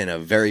in a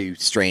very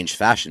strange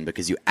fashion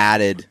because you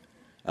added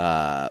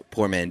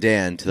Poor Man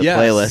Dan to the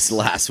playlist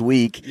last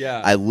week.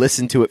 Yeah. I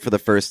listened to it for the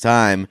first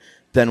time.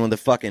 Then when the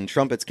fucking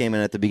trumpets came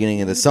in at the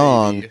beginning of the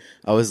song,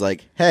 I was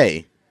like,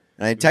 hey.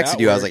 And I texted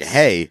you. I was like,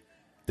 hey,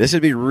 this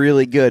would be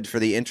really good for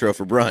the intro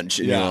for brunch.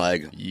 And you're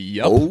like,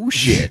 yup. Oh,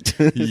 shit.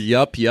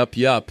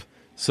 Yup.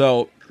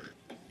 So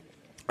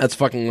that's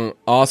fucking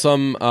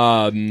awesome.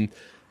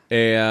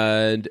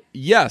 And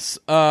yes.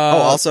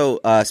 Also,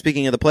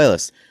 speaking of the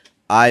playlist,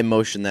 I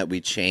motion that we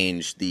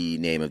change the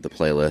name of the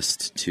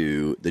playlist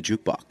to the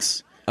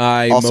Jukebox.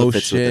 I Also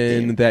fits with the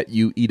motion theme. that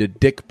you eat a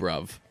dick,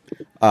 bruv.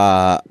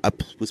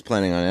 Was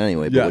planning on it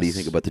anyway, but what do you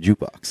think about the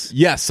Jukebox?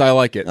 Yes, I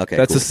like it. Okay,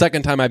 That's cool. the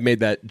second time I've made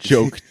that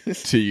joke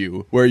to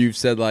you, where you've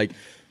said like,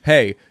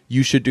 hey,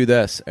 you should do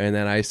this. And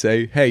then I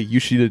say, hey, you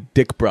should eat a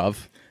dick,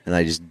 bruv. And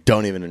I just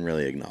don't even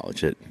really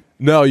acknowledge it.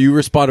 No, you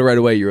responded right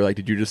away. You were like,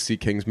 did you just see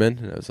Kingsman?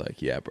 And I was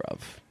like, yeah,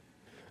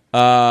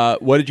 bruv.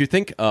 What did you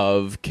think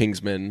of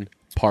Kingsman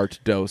Part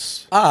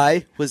Dos?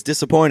 I was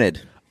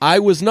disappointed. I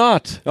was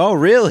not. Oh,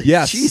 really?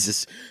 Yes.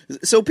 Jesus.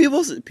 So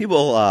people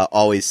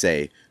always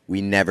say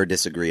we never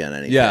disagree on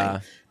anything. Yeah.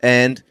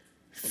 And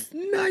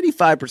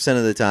 95%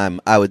 of the time,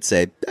 I would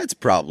say that's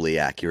probably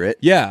accurate.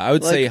 Yeah, I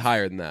would Like- say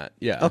higher than that.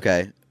 Yeah.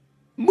 Okay.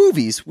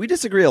 Movies, we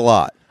disagree a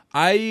lot.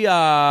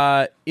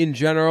 In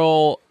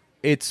general,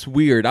 it's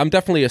weird. I'm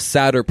definitely a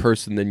sadder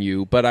person than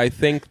you, but I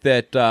think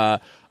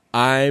that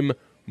I'm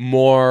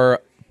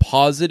more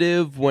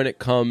positive when it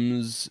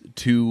comes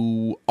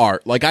to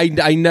art. Like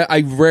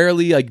I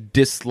rarely like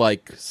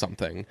dislike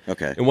something.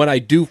 Okay. And when I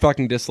do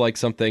fucking dislike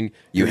something, You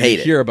you're hate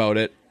gonna it. hear about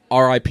it.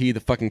 R.I.P. the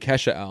fucking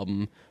Kesha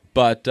album.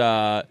 But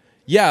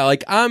yeah,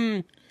 like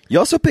I'm. You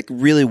also pick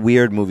really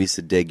weird movies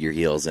to dig your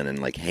heels in and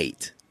like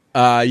hate.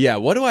 Yeah.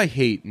 What do I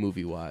hate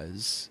movie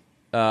wise?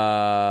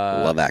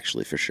 Love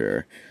Actually for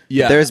sure.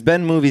 Yeah. But there's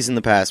been movies in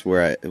the past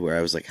where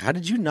I was like, how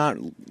did you not?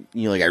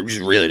 Like I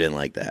just really didn't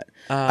like that.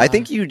 I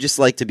think you just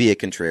like to be a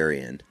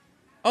contrarian.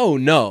 Oh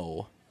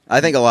no. I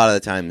think a lot of the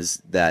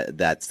times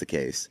that's the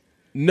case.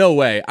 No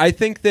way. I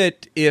think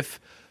that if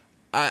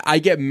I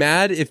get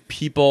mad if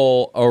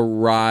people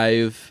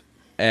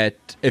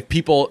if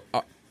people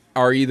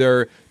are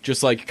either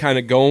just like kind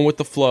of going with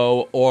the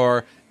flow,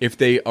 or if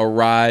they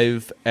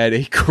arrive at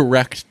a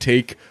correct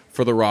take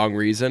for the wrong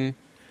reason.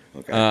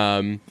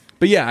 Okay.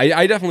 But yeah,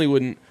 I definitely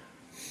wouldn't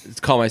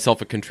call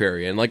myself a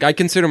contrarian. Like I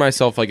consider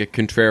myself like a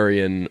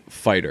contrarian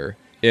fighter.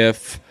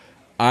 If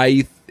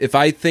I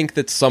think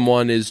that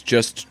someone is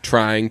just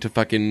trying to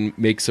fucking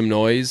make some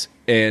noise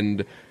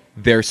and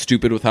they're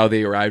stupid with how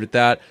they arrived at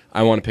that,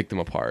 I want to pick them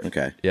apart.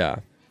 Okay. Yeah.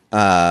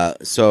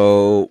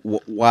 So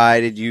why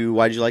did you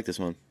like this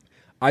one?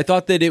 I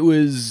thought that it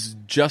was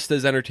just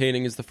as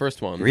entertaining as the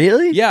first one.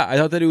 Really? Yeah, I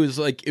thought that it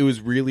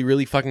was really,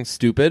 really fucking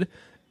stupid,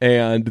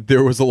 and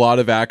there was a lot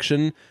of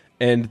action,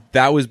 and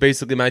that was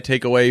basically my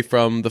takeaway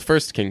from the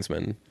first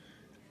Kingsman.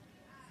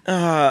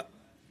 I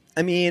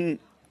mean,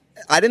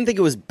 I didn't think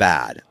it was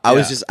bad.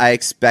 I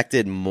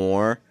expected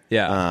more.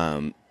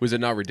 Yeah. Was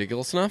it not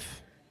ridiculous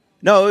enough?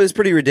 No, it was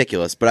pretty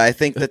ridiculous, but I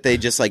think that they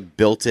just like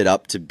built it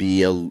up to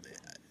be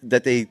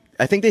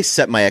I think they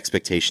set my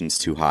expectations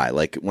too high.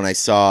 Like when I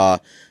saw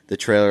the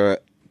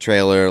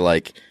trailer,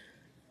 like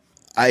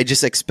I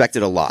just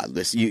expected a lot.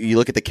 You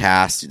look at the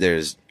cast.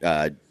 There's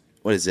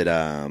what is it?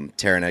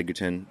 Taron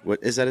Egerton.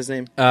 What is that his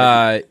name?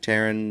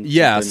 Taron.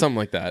 Yeah, something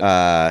like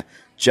that.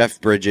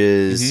 Jeff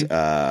Bridges.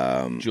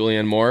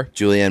 Julianne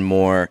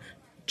Moore,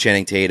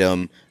 Channing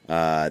Tatum.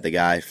 The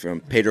guy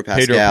from Pedro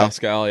Pascal. Pedro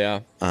Pascal.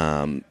 Yeah.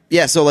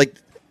 Yeah. So like,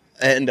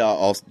 and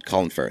also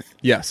Colin Firth.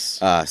 Yes.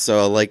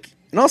 So like,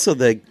 and also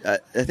I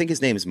think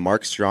his name is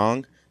Mark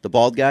Strong, the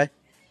bald guy.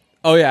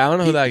 Oh yeah, I don't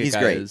know who that He's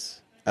guy great.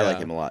 is. I Yeah. like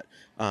him a lot.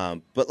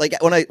 But like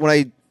when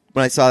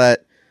I saw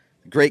that,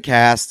 great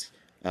cast.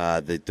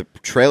 The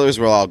trailers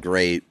were all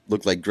great.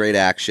 Looked like great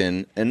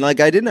action, and like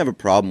I didn't have a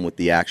problem with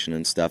the action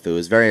and stuff. It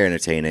was very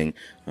entertaining.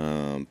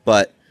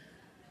 But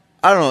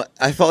I don't know.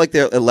 I felt like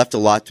it left a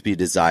lot to be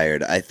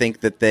desired. I think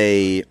that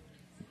they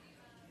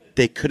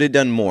they could have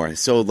done more.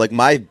 So, like,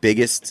 my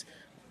biggest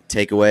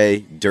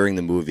takeaway during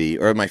the movie,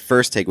 or my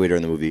first takeaway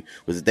during the movie,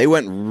 was that they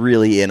went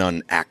really in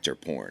on actor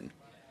porn.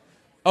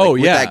 Oh,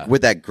 Like, yeah.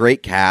 with that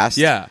great cast.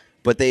 Yeah.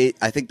 But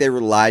I think they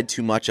relied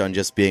too much on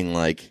just being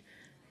like,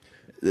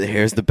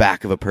 here's the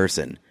back of a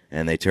person,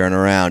 and they turn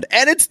around,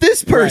 and it's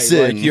this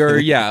person.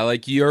 Right,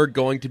 like you're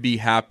going to be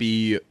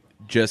happy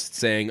just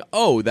saying,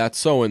 "Oh, that's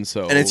so and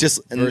so," and it's just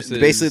and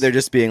basically they're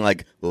just being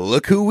like,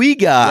 "Look who we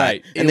got,"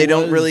 Right. and they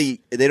don't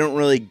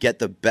really get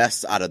the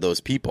best out of those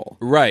people.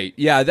 Right.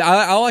 Yeah,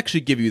 I'll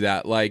actually give you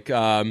that. Like,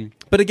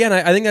 but again,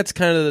 I think that's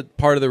kind of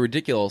part of the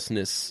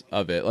ridiculousness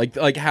of it.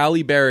 Like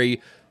Halle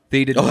Berry,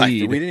 they did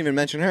lead. We didn't even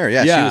mention her.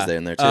 Yeah, she was there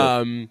in there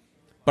too.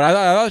 But I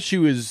thought she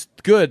was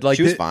good. Like,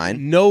 she was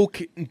fine.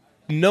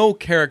 No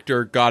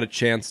character got a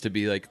chance to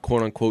be like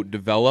quote unquote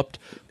developed,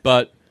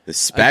 but.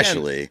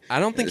 Especially, again, I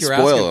don't think you're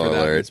asking for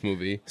that in this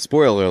movie.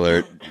 Spoiler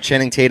alert: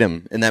 Channing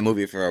Tatum in that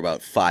movie for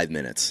about 5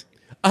 minutes.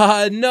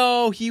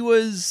 No, he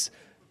was.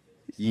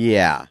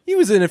 Yeah, he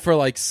was in it for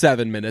like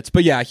 7 minutes,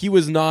 but yeah, he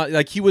was not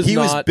like he was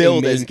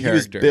billed a main as character. He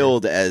was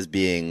billed as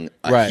being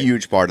a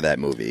huge part of that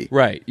movie.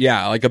 Right?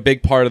 Yeah, like a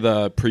big part of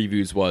the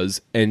previews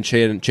was, and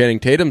Channing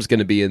Tatum's going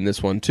to be in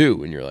this one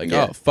too, and you're like,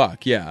 oh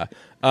fuck yeah,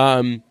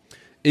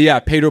 yeah.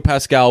 Pedro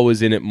Pascal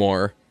was in it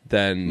more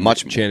than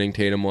much more. Channing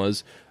Tatum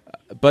was,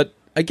 but.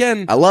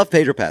 Again, I love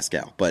Pedro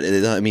Pascal, but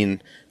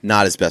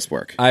not his best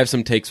work. I have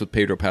some takes with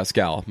Pedro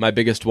Pascal. My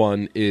biggest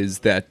one is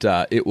that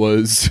it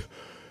was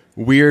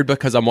weird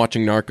because I'm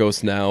watching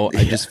Narcos now.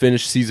 I just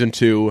finished season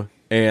 2,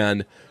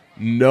 and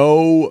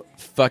no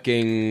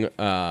fucking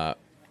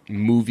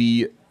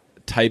movie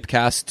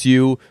typecasts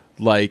you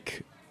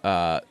like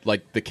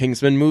the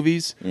Kingsman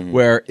movies,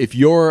 where if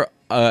you're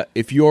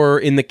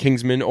in the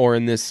Kingsman or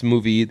in this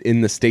movie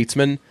in the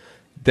Statesman,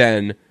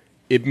 then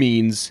it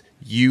means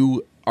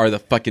you are the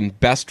fucking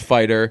best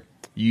fighter.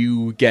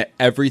 You get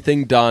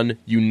everything done.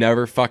 You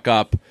never fuck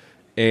up.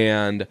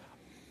 And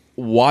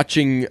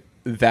watching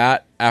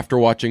that after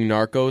watching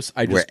Narcos,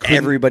 where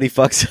everybody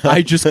fucks up.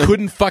 I just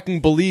couldn't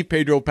fucking believe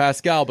Pedro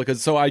Pascal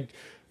because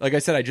like I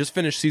said, I just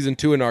finished season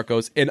 2 of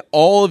Narcos, and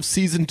all of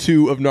season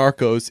 2 of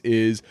Narcos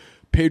is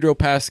Pedro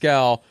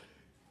Pascal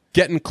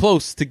getting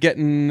close to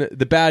getting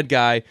the bad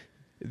guy.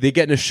 They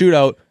get in a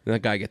shootout, and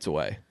that guy gets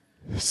away.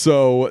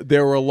 So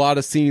there were a lot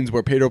of scenes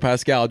where Pedro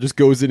Pascal just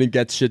goes in and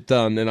gets shit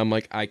done, and I'm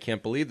like, I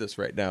can't believe this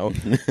right now.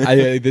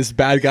 This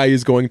bad guy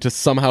is going to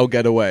somehow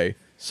get away.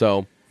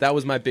 So that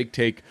was my big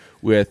take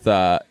with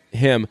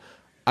him.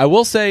 I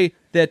will say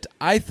that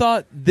I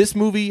thought this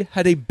movie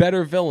had a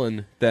better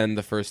villain than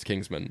the first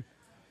Kingsman.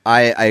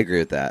 I agree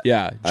with that.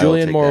 Yeah,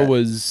 Julianne Moore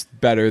was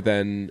better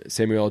than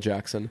Samuel L.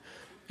 Jackson.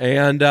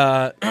 And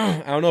I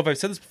don't know if I've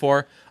said this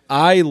before,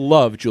 I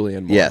love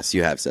Julianne Moore. Yes,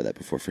 you have said that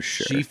before for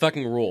sure. She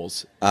fucking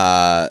rules.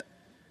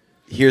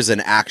 Here's an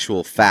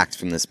actual fact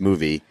from this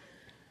movie.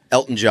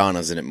 Elton John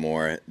is in it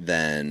more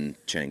than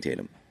Channing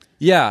Tatum.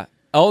 Yeah,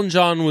 Elton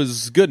John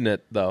was good in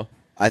it, though.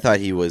 I thought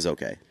he was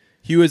okay.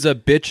 He was a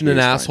bitch and an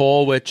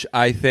asshole, fine. Which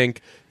I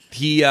think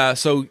he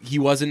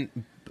wasn't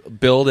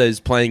billed as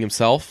playing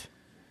himself.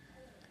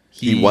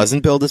 He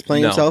wasn't billed as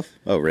playing No. himself?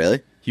 Oh,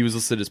 really? He was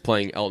listed as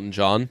playing Elton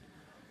John,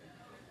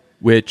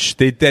 which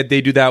they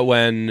do that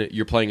when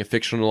you're playing a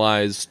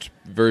fictionalized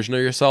version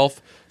of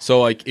yourself. So,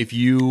 like, if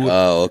you...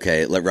 Oh,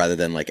 okay. Rather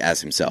than, like,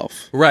 as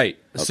himself. Right.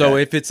 Okay. So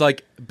if it's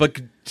like...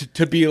 But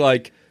to be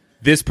like,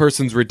 this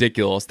person's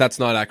ridiculous, that's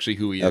not actually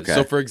who he is. Okay.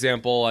 So, for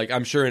example, like,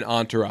 I'm sure in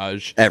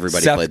Entourage,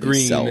 Everybody Seth played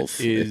Green themselves.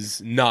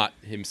 is not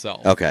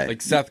himself. Okay.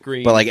 Like, Seth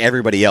Green... But, like,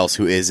 everybody else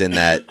who is in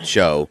that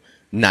show,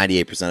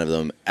 98% of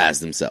them as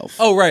themselves.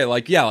 Oh, right.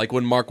 Like, yeah, like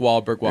when Mark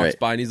Wahlberg walks Right.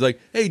 by and he's like,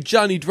 hey,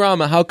 Johnny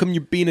Drama, how come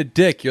you're being a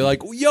dick? You're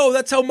like, yo,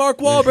 that's how Mark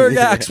Wahlberg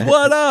acts.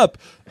 What up?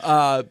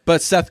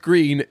 But Seth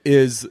Green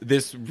is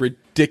this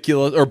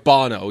ridiculous, or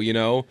Bono, you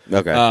know?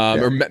 Okay.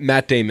 Or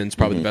Matt Damon's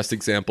probably the best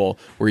example,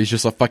 where he's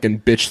just a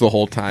fucking bitch the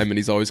whole time and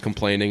he's always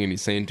complaining and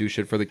he's saying do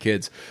shit for the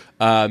kids.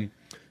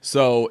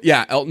 So,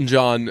 yeah, Elton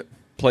John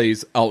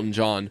plays Elton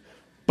John.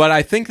 But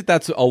I think that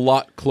that's a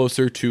lot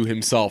closer to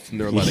himself than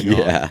they're letting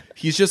Yeah. on.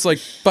 He's just like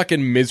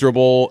fucking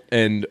miserable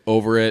and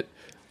over it.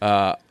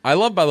 I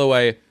love, by the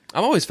way,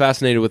 I'm always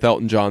fascinated with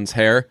Elton John's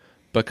hair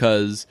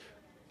because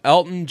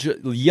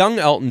young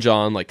Elton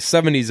John, like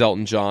 70s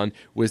Elton John,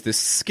 was this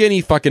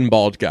skinny fucking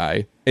bald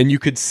guy. And you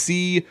could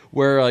see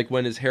where, like,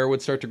 when his hair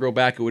would start to grow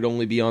back, it would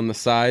only be on the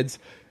sides.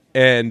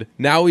 And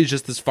now he's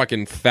just this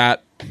fucking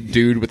fat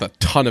dude with a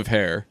ton of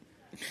hair.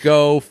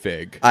 Go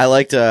fig. I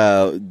liked...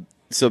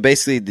 So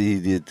basically,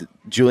 the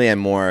Julianne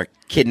Moore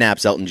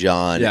kidnaps Elton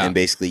John and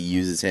basically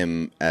uses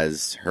him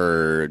as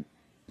her,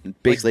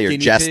 basically Like her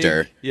guinea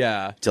jester, pig?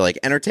 Yeah. to like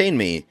entertain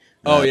me,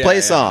 Yeah, play a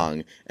yeah.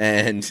 song,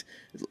 and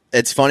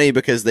it's funny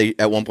because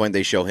at one point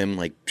they show him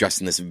like dressed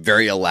in this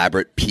very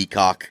elaborate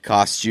peacock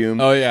costume.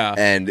 Oh, yeah.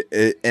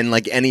 and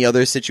like any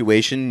other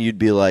situation, you'd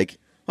be like,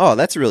 oh,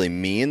 that's really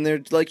mean.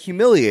 They're like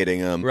humiliating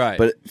him, Right.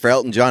 But for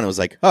Elton John, it was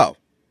like, oh,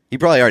 He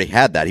probably already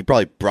had that. He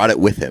probably brought it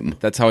with him.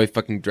 That's how he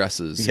fucking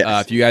dresses.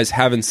 Yes. If you guys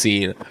haven't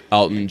seen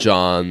Elton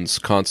John's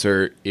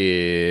concert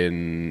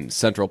in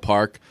Central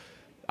Park,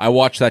 I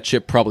watch that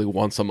shit probably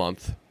once a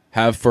month.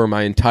 Have for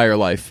my entire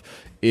life.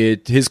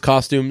 His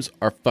costumes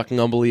are fucking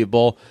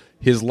unbelievable.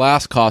 His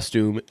last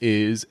costume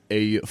is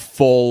a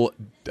full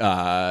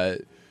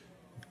Donald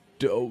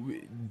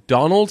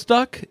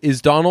duck.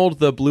 Is Donald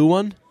the blue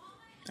one?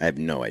 I have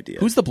no idea.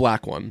 Who's the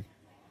black one?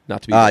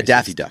 Not to be racist.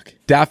 Daffy Duck.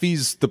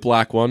 Daffy's the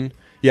black one.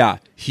 Yeah,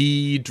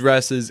 he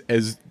dresses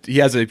as he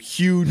has a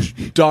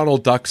huge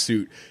Donald Duck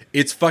suit.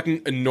 It's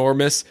fucking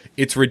enormous.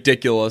 It's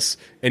ridiculous,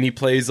 and he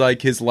plays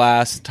like his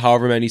last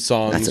however many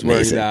songs That's wearing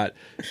amazing. that,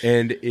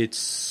 and it's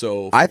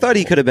so. I thought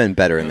he could have been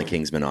better in The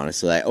Kingsman,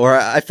 honestly.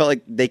 I felt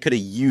like they could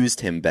have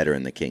used him better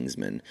in The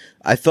Kingsman.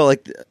 I felt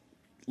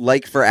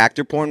like for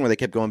actor porn, where they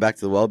kept going back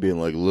to the well, being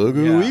like, "Look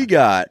who we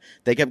got."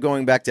 They kept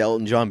going back to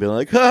Elton John, being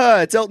like, "Ha,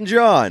 it's Elton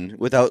John,"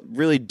 without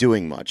really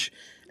doing much.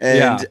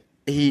 And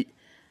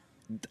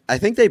I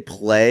think they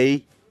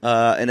play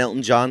an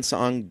Elton John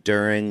song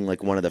during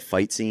like one of the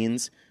fight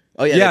scenes.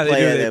 Oh yeah,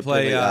 They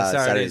play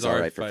Saturday's All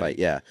Right for Fight.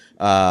 Yeah,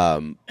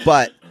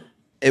 but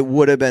it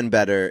would have been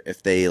better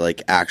if they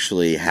like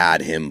actually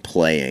had him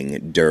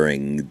playing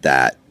during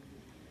that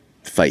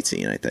fight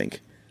scene. I think.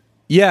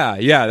 Yeah,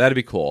 that'd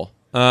be cool.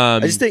 I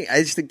just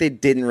think they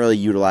didn't really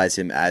utilize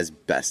him as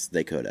best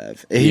they could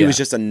have. He was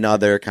just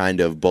another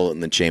kind of bullet in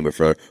the chamber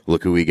for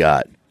look who we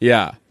got.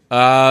 Yeah,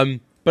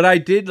 but I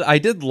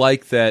did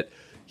like that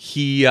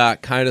he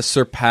kind of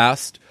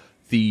surpassed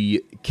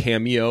the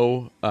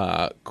cameo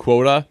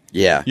quota.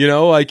 Yeah. You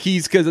know, like he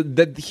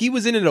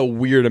was in it a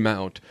weird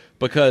amount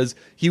because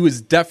he was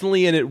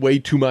definitely in it way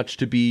too much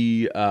to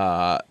be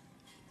for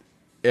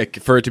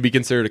it to be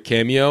considered a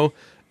cameo,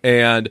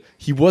 and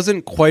he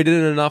wasn't quite in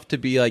it enough to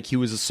be like he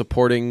was a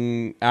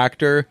supporting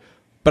actor.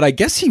 But I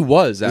guess he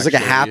was. There's like a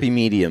happy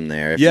medium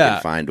there if you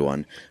can find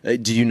one.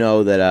 Do you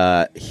know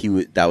that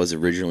that was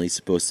originally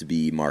supposed to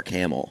be Mark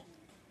Hamill?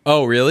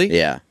 Oh, really?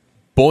 Yeah.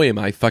 Boy, am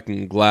I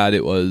fucking glad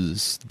it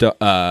was.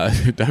 I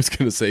was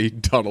going to say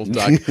Donald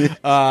Duck,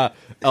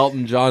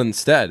 Elton John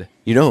instead.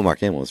 You know who Mark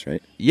Hamill is,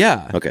 right?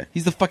 Yeah. Okay.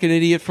 He's the fucking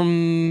idiot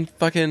from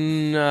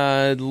fucking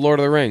Lord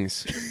of the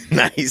Rings.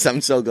 Nice.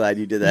 I'm so glad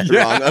you did that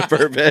wrong on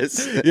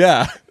purpose.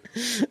 Yeah.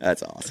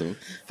 That's awesome.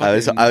 I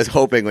was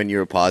hoping when you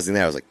were pausing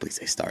there, I was like, please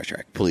say Star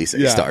Trek. Please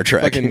say Star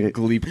Trek. Fucking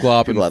Gleep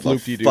Glop and People have a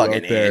Floopy Doo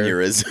fucking out there.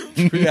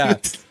 aneurysm. Yeah.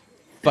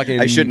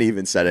 Fucking. I shouldn't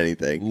even said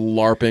anything.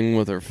 LARPing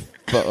with her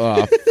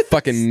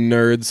fucking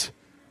nerds.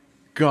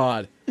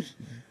 God.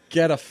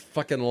 Get a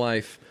fucking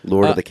life.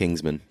 Lord of the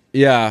Kingsman.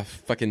 Yeah,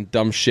 fucking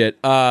dumb shit.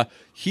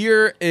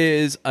 Here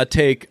is a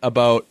take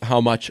about how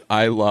much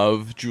I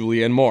love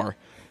Julianne Moore.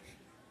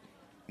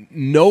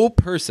 No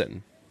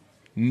person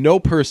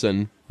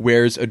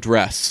wears a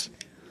dress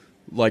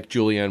like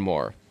Julianne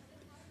Moore.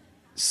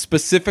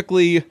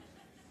 Specifically,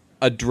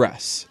 a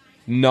dress.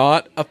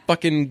 Not a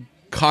fucking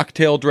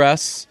cocktail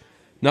dress.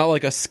 Not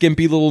like a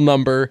skimpy little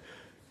number.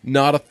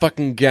 Not a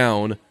fucking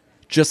gown.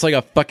 Just like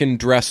a fucking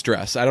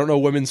dress. I don't know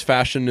women's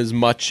fashion as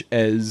much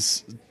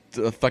as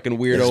a fucking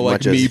weirdo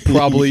like me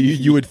probably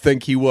you would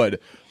think he would.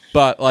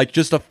 But like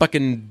just a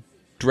fucking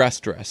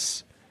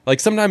dress. Like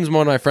sometimes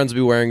one of my friends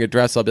will be wearing a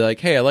dress, I'll be like,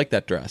 hey, I like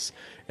that dress.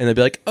 And they'll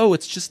be like, oh,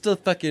 it's just a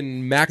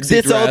fucking maxi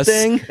this dress. old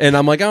thing? And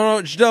I'm like,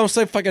 I don't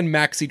say fucking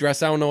maxi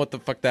dress. I don't know what the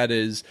fuck that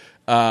is.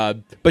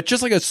 But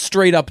just like a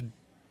straight up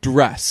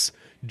dress.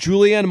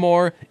 Julianne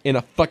Moore in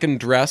a fucking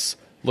dress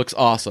looks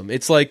awesome.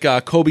 It's like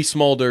Kobe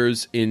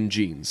Smulders in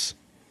jeans.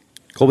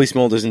 Kobe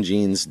Smulders in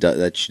jeans,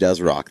 that she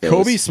does rock.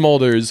 Kobe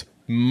Smulders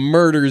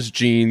murders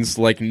jeans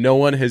like no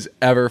one has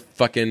ever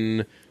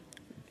fucking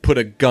put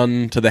a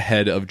gun to the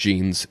head of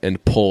jeans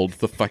and pulled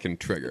the fucking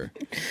trigger.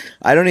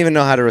 I don't even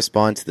know how to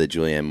respond to the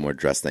Julianne Moore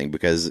dress thing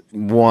because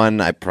one,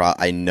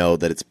 I know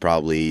that it's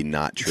probably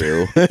not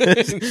true,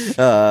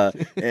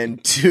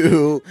 and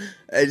two,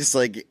 I just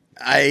like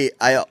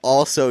I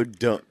also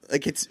don't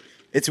like it's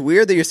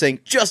weird that you're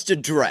saying just a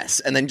dress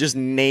and then just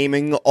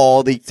naming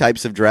all the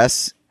types of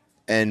dress.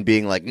 And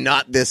being like,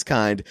 not this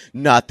kind,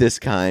 not this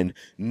kind,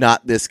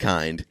 not this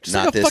kind, just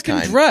not like this fucking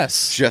kind.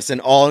 Dress. Just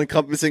an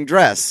all-encompassing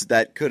dress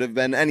that could have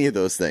been any of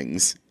those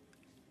things.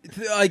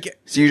 Like,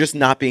 so you're just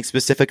not being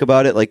specific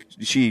about it? Like,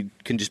 she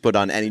can just put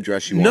on any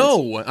dress she wants?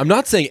 No, I'm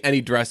not saying any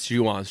dress she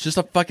wants. Just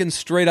a fucking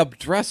straight-up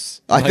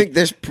dress. I think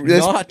there's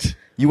not.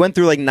 You went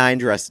through like 9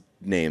 dress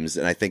names,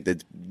 and I think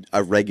that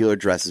a regular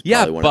dress is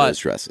probably one of those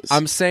dresses.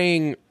 I'm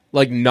saying,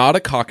 like, not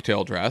a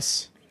cocktail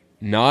dress.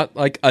 Not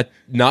like a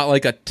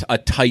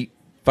tight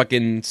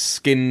fucking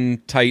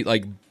skin tight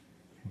like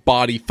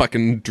body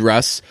fucking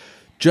dress,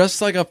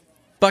 just like a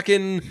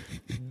fucking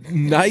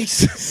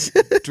nice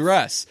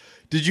dress.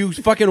 Did you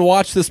fucking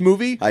watch this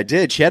movie? I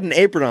did. She had an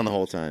apron on the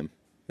whole time.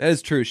 That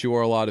is true. She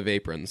wore a lot of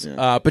aprons,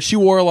 but she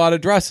wore a lot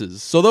of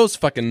dresses. So those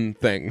fucking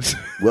things.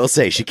 We'll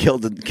say she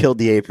killed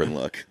the apron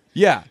look.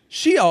 Yeah,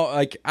 she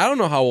like I don't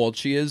know how old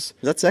she is.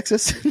 Is that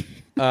sexist?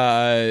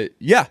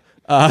 Yeah.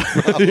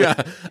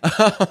 Yeah.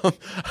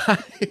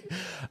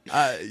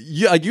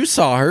 Yeah, you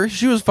saw her.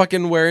 She was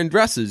fucking wearing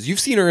dresses. You've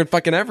seen her in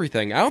fucking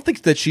everything. I don't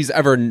think that she's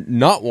ever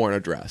not worn a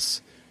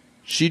dress.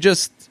 She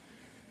just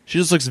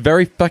looks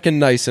very fucking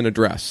nice in a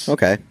dress.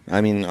 Okay,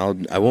 I mean,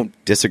 I won't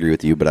disagree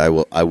with you, but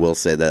I will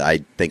say that I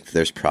think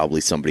there's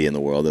probably somebody in the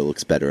world that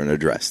looks better in a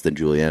dress than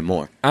Julianne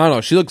Moore. I don't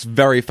know. She looks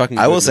very fucking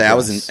good I will in say a I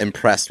dress. was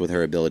impressed with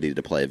her ability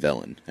to play a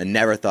villain. I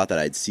never thought that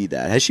I'd see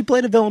that. Has she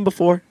played a villain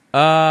before?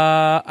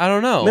 I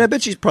don't know. I mean, I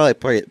bet she's probably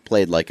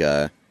played like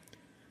a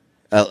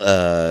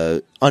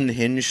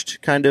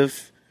unhinged kind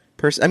of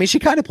person. I mean, she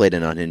kind of played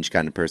an unhinged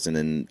kind of person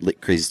in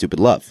Crazy Stupid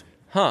Love.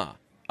 Huh.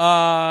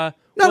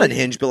 Not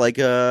unhinged, but like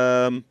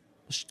going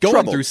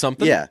trouble. through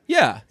something. Yeah.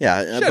 Yeah. Yeah,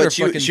 had her but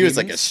she fucking was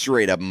like a demons.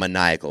 straight up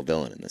maniacal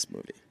villain in this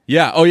movie.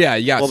 Yeah. Oh yeah.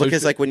 Yeah. Well, So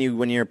because she- like when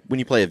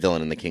you play a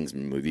villain in the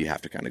Kingsman movie, you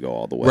have to kind of go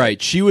all the way.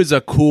 right. She was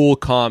a cool,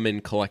 calm,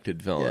 and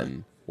collected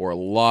villain. Wore a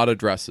lot of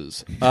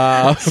dresses.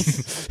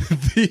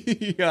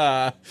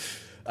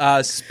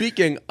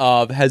 Speaking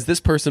of, has this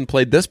person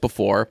played this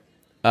before?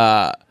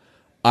 I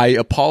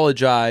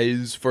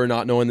apologize for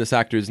not knowing this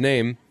actor's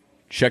name.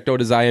 Checked out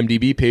his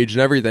IMDb page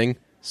and everything.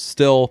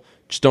 Still,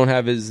 just don't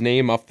have his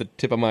name off the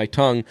tip of my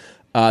tongue.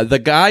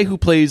 The guy who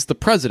plays the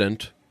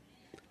president.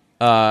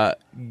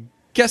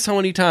 Guess how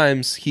many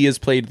times he has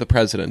played the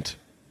president?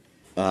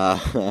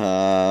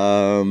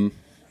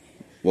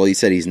 Well, he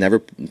said he's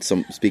never.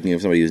 Speaking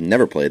of somebody who's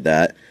never played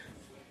that.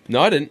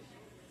 No, I didn't.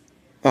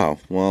 Oh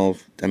well,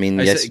 I mean,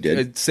 yes, you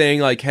did. Saying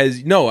like I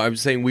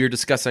was saying we were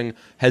discussing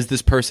has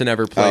this person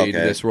ever played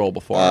Okay. this role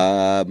before?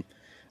 I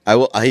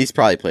will. He's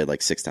probably played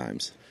like 6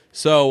 times.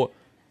 So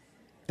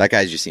That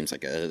guy just seems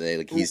like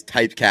he's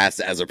typecast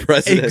as a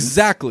president.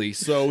 exactly.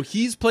 So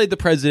he's played the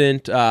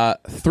president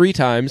 3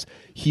 times.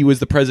 He was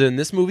the president in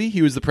this movie.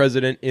 He was the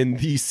president in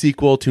the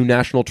sequel to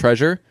National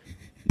Treasure,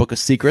 Book of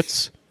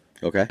Secrets.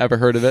 Okay. Ever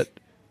heard of it?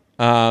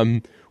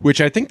 Which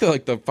I think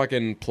the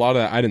fucking plot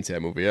of that, I didn't see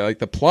that movie. Like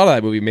the plot of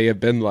that movie may have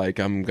been like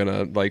I'm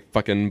gonna like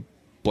fucking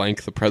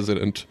blank the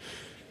president.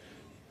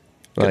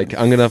 Like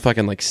I'm gonna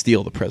fucking like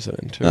steal the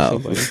president or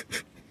Oh. something.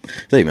 I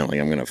thought you meant like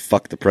I'm gonna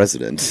fuck the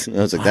president. I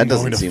was like, that I'm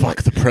doesn't going to seem fuck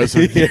like the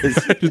president.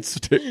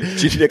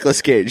 Yes.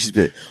 Nicolas Cage. She's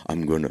been,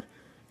 I'm gonna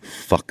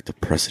fuck the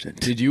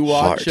president. Did you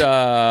watch?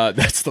 hard."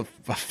 That's the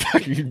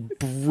fucking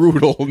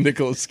brutal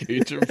Nicolas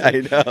Cage. I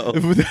know.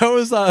 That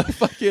was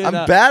fucking.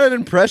 I'm bad at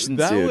impressions,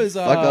 That dude. was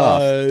Fuck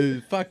off.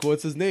 fuck.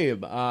 What's his name?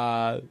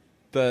 The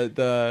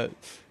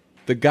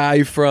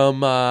guy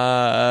from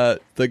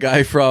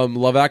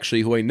Love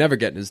Actually, who ain't never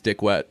getting his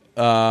dick wet.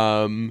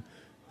 The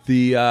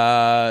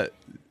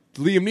Liam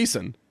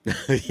Neeson.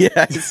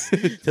 Yes,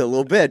 the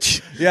little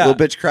bitch. Yeah.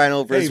 Little bitch crying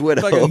over his Hey,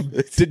 widow.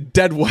 fucking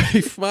dead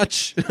wife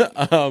much?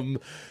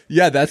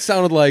 Yeah, that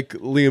sounded like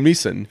Liam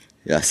Neeson.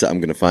 Yes, I'm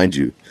gonna find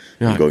you.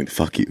 Yeah. I'm going to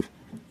fuck you.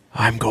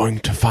 I'm going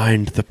to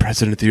find the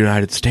president of the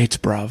United States,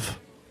 bruv.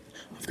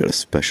 I've got a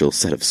special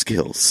set of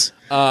skills.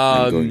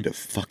 I'm going to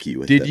fuck you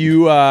with Did them.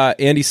 you,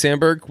 Andy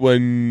Samberg,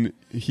 when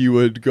he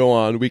would go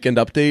on Weekend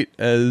Update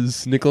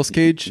as Nicolas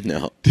Cage?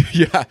 No.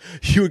 Yeah,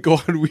 he would go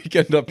on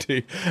Weekend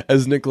Update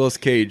as Nicolas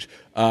Cage.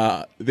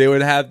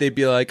 They'd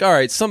be like, all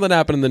right, something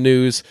happened in the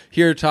news,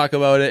 here to talk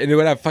about it, and it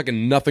would have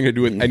fucking nothing to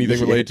do with anything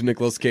related to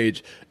Nicolas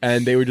Cage,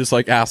 and they would just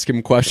like ask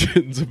him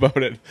questions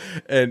about it,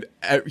 and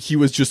he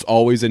was just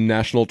always in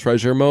National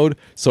Treasure mode,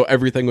 so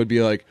everything would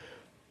be like,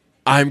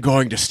 I'm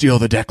going to steal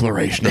the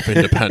Declaration of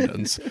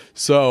Independence.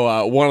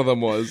 So one of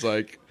them was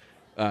like,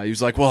 he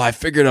was like, well, I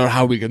figured out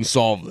how we can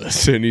solve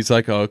this. And he's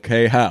like,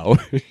 okay, how?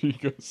 He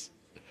goes,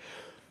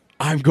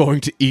 I'm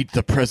going to eat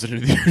the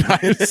President of the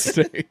United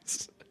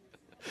States.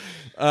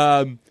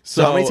 So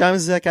how many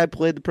times has that guy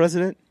played the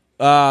president?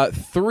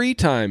 3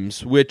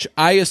 times, which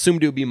I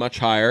assumed it would be much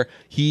higher.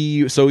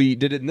 He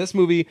did it in this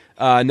movie,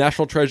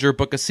 National Treasure,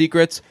 Book of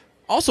Secrets.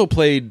 Also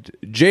played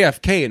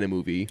JFK in a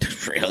movie.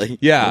 Really?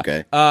 Yeah.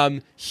 Okay.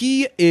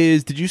 He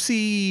is. Did you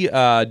see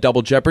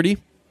Double Jeopardy?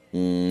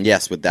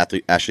 Yes, with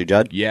Ashley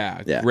Judd.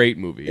 Yeah, Yeah. great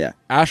movie. Yeah.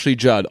 Ashley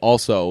Judd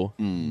also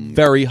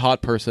very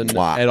hot person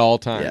Mwah. at all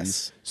times.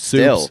 Yes.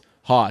 Soups, Still.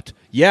 hot.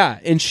 Yeah,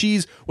 and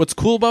what's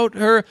cool about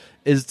her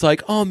is it's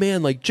like, oh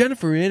man, like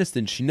Jennifer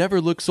Aniston, she never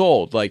looks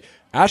old. Like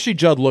Ashley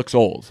Judd looks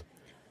old,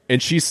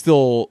 and she's just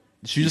still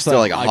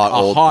like a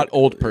hot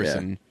old-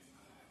 person. Yeah.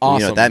 Awesome. You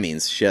know what that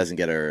means? She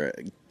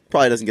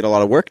probably doesn't get a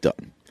lot of work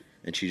done,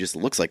 and she just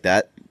looks like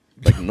that,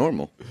 like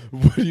normal,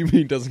 What do you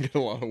mean doesn't get a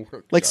lot of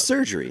work? like done?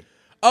 surgery.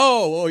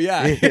 Oh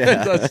yeah.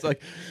 Yeah. That's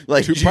like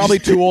She's- probably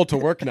too old to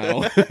work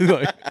now.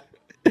 Like,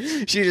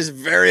 She's just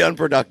very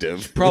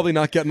unproductive. probably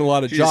not getting a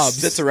lot of She jobs. just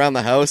sits around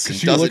the house and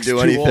She doesn't looks do too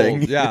anything.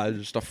 old. Yeah,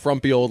 just a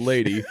frumpy old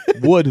lady.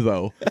 Would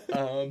though.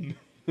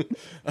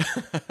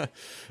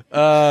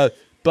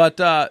 But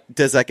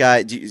Does that guy?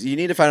 You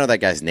need to find out that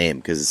guy's name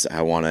because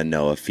I want to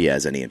know if he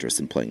has any interest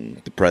in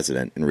playing the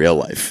president in real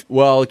life.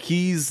 well,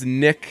 he's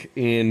Nick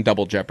in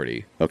Double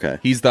Jeopardy. Okay.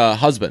 He's the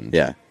husband.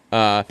 Yeah.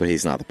 But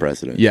he's not the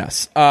president.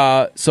 Yes.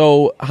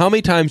 So how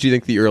many times do you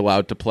think that you're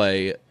allowed to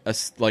play a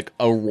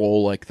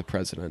role like the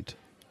president?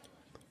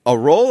 a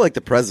role like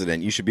the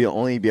president, you should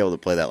only be able to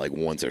play that like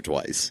once or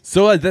twice.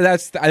 So I think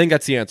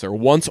that's the answer.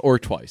 Once or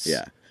twice.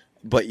 Yeah,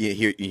 but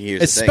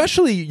here's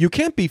especially you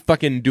can't be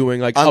fucking doing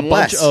like a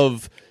bunch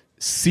of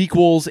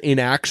sequels in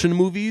action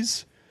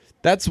movies.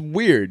 That's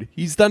weird.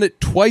 He's done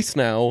it twice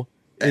now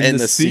in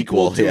the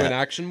sequel to an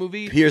action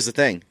movie. Here's the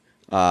thing.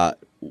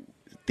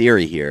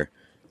 Theory here.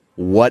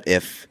 What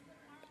if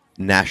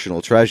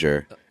National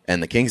Treasure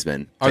and The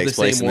Kingsman takes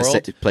place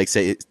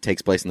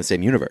in the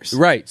same universe?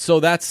 Right. So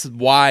that's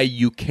why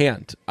you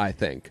can't, I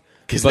think.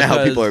 Because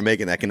now people are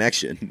making that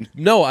connection.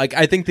 No,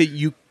 I think that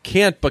you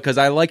can't, because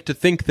I like to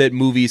think that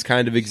movies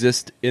kind of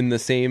exist in the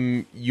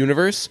same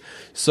universe.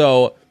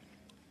 So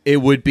it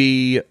would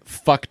be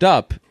fucked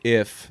up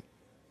if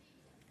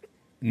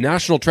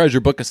National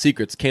Treasure Book of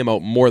Secrets came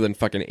out more than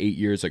fucking 8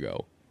 years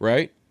ago,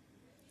 right?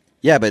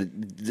 Yeah, but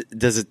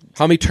does it...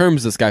 How many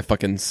terms this guy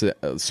fucking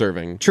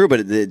serving? True,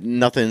 but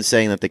nothing's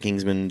saying that The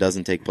Kingsman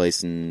doesn't take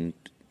place in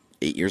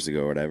 8 years ago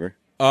or whatever.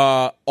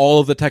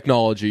 All of the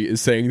technology is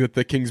saying that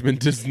The Kingsman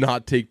does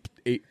not take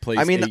place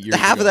 8 years ago.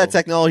 Half of that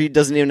technology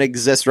doesn't even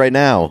exist right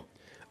now.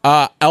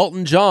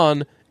 Elton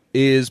John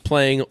is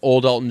playing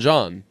old Elton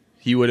John.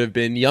 He would have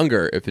been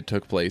younger if it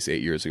took place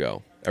 8 years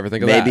ago. Ever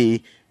think of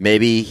that?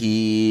 Maybe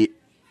he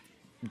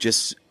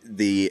just...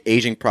 the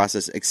aging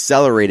process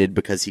accelerated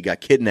because he got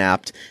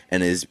kidnapped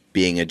and is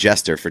being a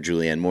jester for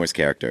Julianne Moore's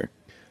character.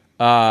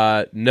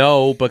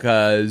 No,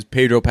 because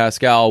Pedro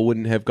Pascal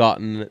wouldn't have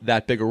gotten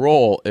that big a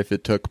role if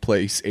it took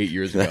place 8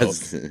 years ago.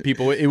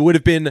 It would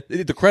have been,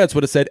 the credits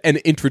would have said, and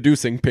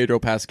introducing Pedro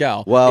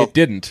Pascal. Well, it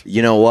didn't.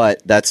 You know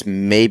what? That's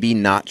maybe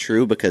not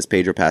true, because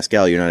Pedro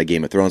Pascal, you're not a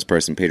Game of Thrones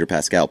person. Pedro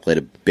Pascal played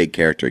a big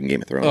character in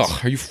Game of Thrones. Oh,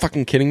 are you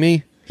fucking kidding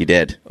me? He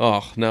did.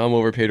 Oh, now I'm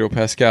over Pedro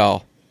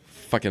Pascal.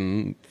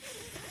 Fucking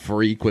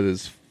freak with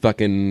his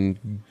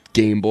fucking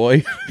Game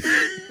Boy.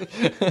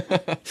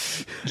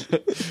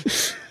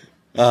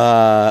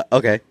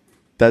 Okay.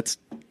 That's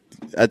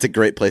a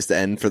great place to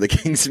end for The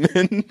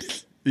Kingsman.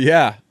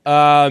 Yeah.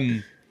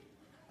 I'm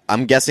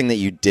guessing that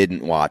you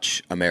didn't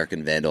watch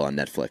American Vandal on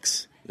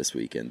Netflix this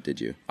weekend,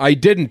 did you? I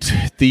didn't.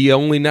 The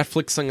only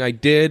Netflix thing I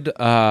did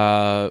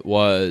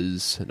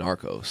was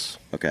Narcos.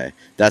 Okay.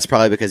 That's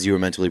probably because you were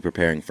mentally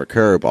preparing for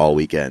Curb all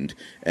weekend,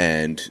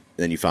 and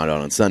then you found out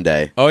on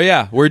Sunday. Oh,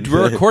 yeah. We're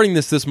recording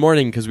this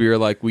morning because we were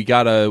like, we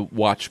got to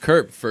watch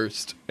Curb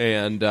first.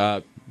 And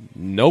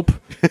nope.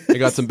 I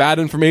got some bad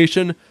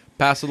information,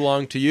 pass it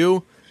along to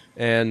you,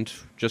 and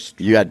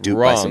just you got duped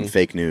by some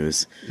fake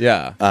news.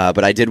 Yeah.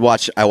 But I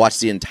watched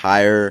the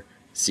entire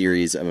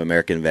series of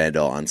American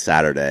Vandal on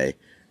Saturday,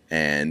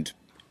 and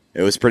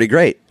it was pretty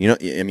great. You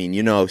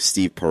know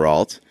Steve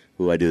Peralt,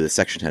 who I do the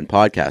Section 10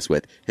 podcast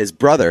with. His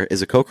brother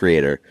is a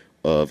co-creator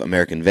of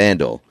American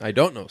Vandal. I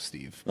don't know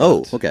Steve.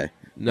 Oh, okay.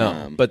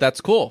 No, but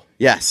that's cool.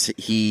 Yes,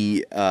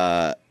 he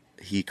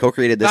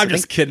co-created this. I'm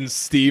just kidding,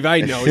 Steve. I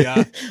know,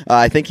 yeah.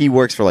 I think he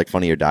works for like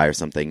Funny or Die or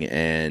something,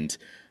 and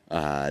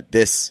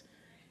this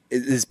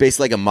is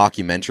basically like a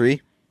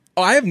mockumentary.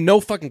 Oh, I have no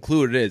fucking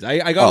clue what it is.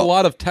 I got a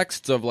lot of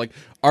texts of like,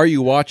 "Are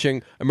you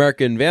watching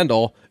American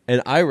Vandal?"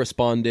 And I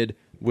responded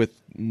with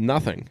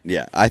nothing.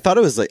 Yeah, I thought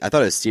it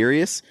was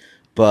serious,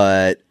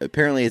 but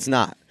apparently it's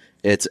not.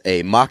 It's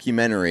a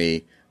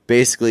mockumentary,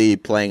 basically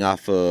playing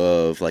off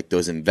of like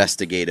those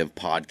investigative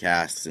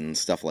podcasts and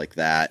stuff like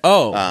that.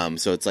 Oh,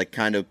 so it's like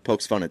kind of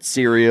pokes fun at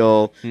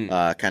Serial,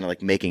 kind of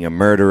like Making a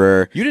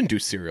Murderer. You didn't do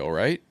Serial,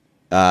 right?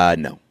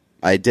 No,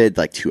 I did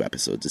like 2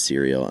 episodes of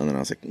Serial, and then I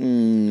was like,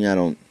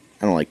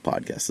 I don't like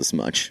podcasts this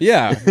much.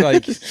 Yeah,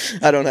 like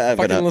I don't have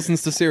fucking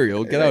listens to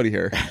Serial. Get out of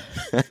here.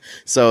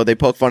 So they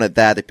poke fun at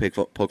that. They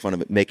poke fun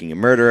at Making a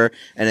Murderer,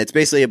 and it's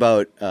basically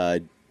about.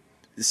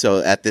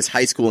 So at this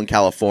high school in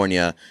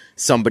California,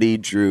 somebody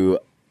drew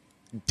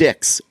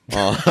dicks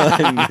on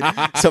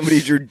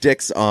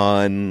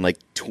like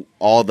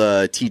all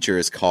the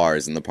teachers'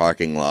 cars in the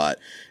parking lot,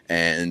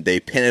 and they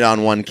pin it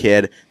on one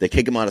kid. They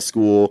kick him out of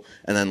school,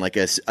 and then like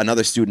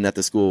another student at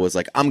the school was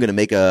like, "I'm going to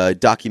make a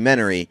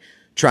documentary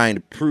trying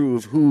to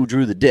prove who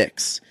drew the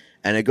dicks."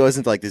 And it goes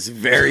into like this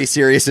very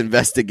serious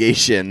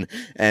investigation,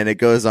 and it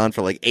goes on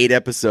for like 8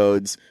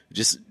 episodes.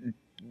 Just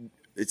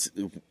it's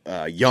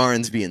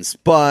yarns being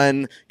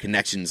spun,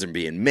 connections are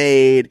being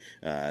made.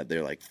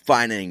 They're like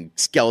finding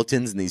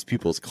skeletons in these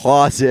people's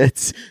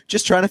closets,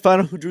 just trying to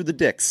find out who drew the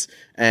dicks.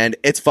 And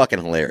it's fucking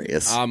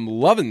hilarious. I'm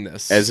loving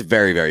this. It's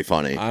very, very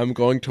funny. I'm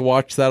going to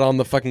watch that on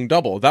the fucking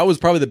double. That was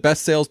probably the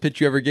best sales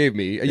pitch you ever gave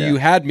me. Yeah. You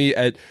had me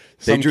at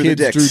some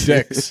kids drew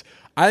dicks.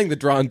 I think the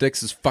drawn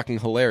dicks is fucking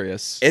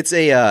hilarious.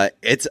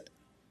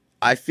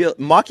 I feel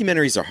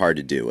mockumentaries are hard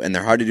to do, and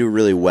they're hard to do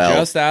really well.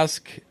 Just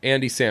ask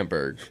Andy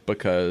Samberg,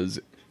 because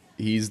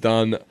he's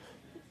done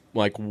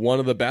like one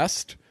of the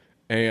best,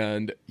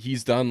 and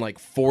he's done like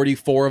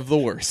 44 of the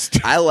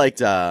worst. I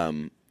liked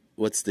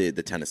what's the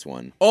tennis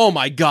one? Oh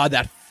my god,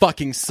 that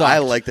fucking sucked. I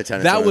like the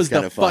tennis one. That was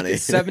kind the of funny. fucking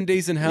 7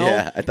 Days in Hell.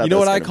 Yeah, I thought you know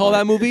what I kinda call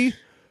funny. that movie?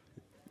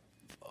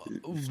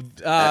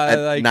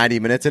 at 90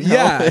 minutes in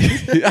Yeah,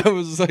 hell. I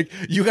was like,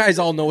 you guys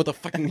all know what the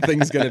fucking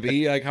thing's gonna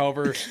be. Like,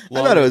 however, I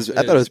thought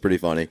it was pretty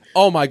funny.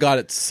 Oh my god,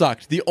 it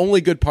sucked. The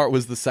only good part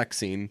was the sex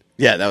scene.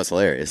 Yeah, that was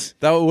hilarious.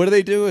 What do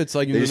they do? It's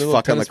like They just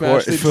fuck on the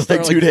court they for just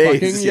like start, 2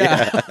 days. fucking.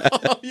 Yeah.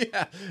 Oh,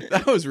 yeah,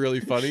 that was really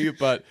funny.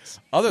 But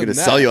other I'm than gonna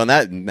that, sell you on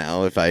that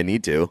now if I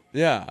need to.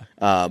 yeah,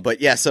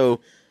 But yeah, so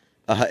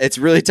it's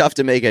really tough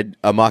to make a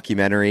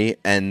mockumentary,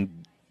 and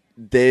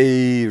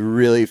they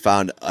really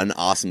found an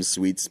awesome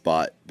sweet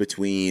spot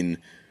between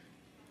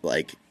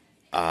like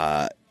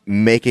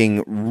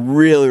making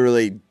really,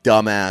 really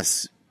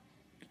dumbass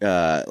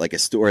like a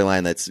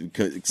storyline that's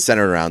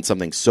centered around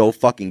something so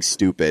fucking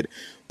stupid,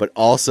 but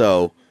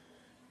also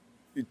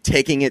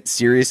taking it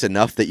serious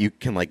enough that you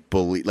can like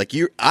believe. Like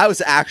I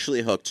was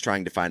actually hooked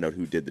trying to find out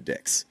who did the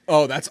dicks.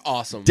 oh, that's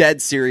awesome.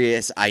 Dead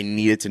serious. I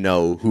needed to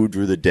know who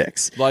drew the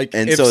dicks. Like,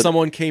 and if so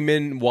someone came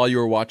in while you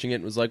were watching it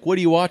and was like, "What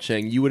are you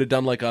watching?" You would have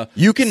done like a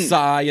You can-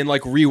 sigh and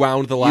like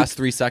rewound the last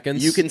 3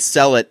 seconds. you can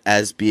sell it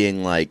as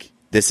being like,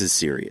 this is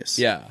serious.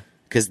 yeah.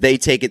 Because they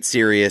take it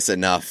serious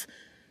enough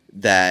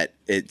that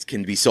it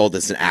can be sold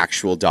as an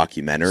actual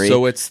documentary.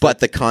 So it's but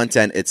the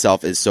content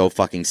itself is so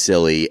fucking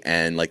silly,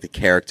 and like the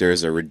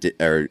characters are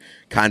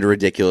kind of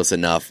ridiculous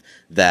enough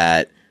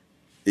that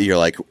you're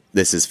like,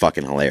 this is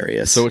fucking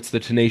hilarious. So it's the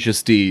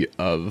Tenacious D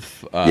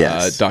of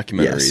Yes.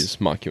 documentaries, Yes.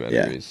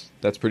 mockumentaries. Yeah.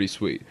 That's pretty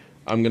sweet.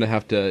 I'm gonna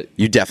have to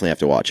You definitely have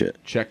to watch it.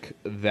 check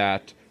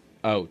that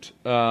out.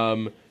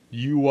 Did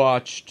you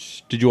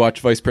watch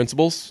Vice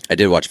Principals? I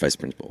did watch Vice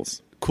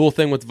Principals. Cool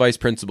thing with Vice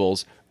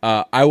Principals,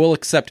 I will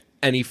accept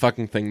any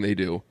fucking thing they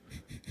do.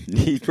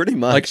 Pretty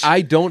much. Like,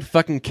 I don't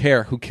fucking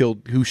care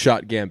who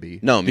shot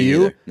Gamby. No, Do me you?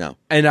 neither. No.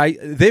 And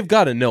they've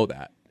got to know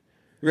that.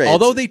 Right,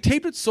 Although it's- they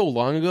taped it so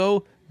long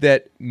ago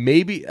that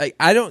maybe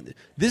I don't.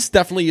 This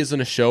definitely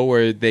isn't a show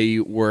where they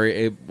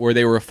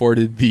were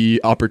afforded the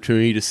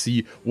opportunity to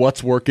see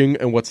what's working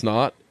and what's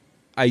not.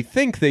 I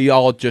think they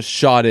all just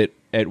shot it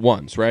at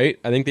once, right?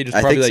 I think they just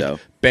I probably think like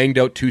so. banged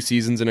out 2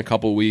 seasons in a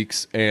couple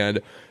weeks, and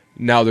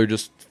now they're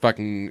just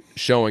fucking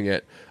showing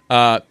it.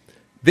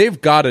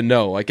 They've got to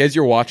know, like, as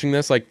you're watching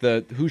this, like,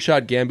 the who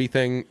shot Gamby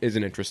thing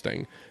isn't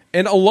interesting.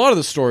 And a lot of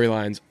the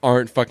storylines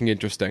aren't fucking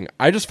interesting.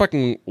 I just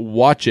fucking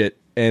watch it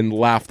and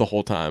laugh the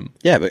whole time.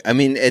 Yeah, but I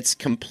mean, it's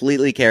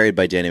completely carried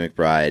by Danny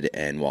McBride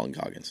and Walton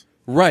Goggins.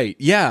 Right,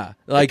 yeah.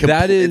 Like,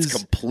 that is... It's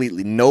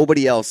completely...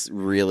 Nobody else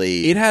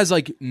really... It has,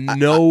 like,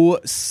 no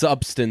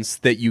substance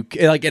that you...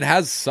 Like, it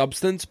has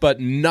substance, but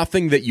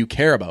nothing that you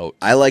care about.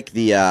 I like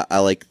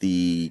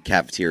the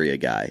cafeteria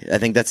guy. I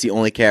think that's the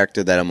only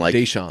character that I'm like...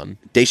 Deshaun.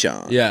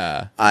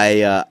 Yeah.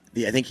 I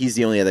think he's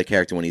the only other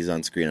character when he's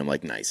on screen. I'm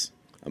like, nice.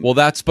 Well,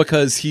 that's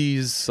because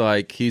he's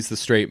the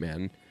straight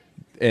man.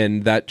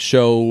 And that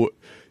show...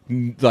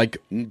 Like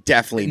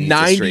Definitely needs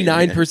a straight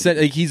man. 99%,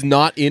 like, he's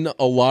not in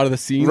a lot of the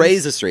scenes.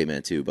 Ray's a straight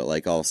man too, but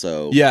like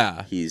also,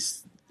 Yeah.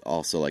 he's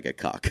also like a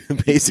cuck.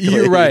 Basically,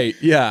 You're right.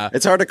 Yeah,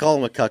 It's hard to call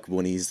him a cuck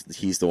when he's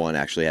the one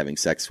actually having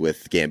sex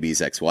with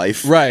Gamby's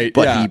ex-wife, Right,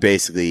 But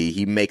yeah.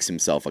 he makes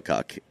himself a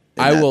cuck. in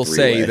I that will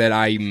say three-way. that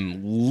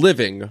I'm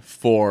living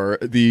for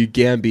the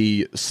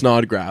Gamby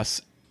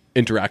Snodgrass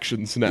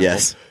interactions now.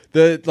 Yes.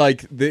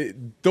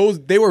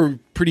 They were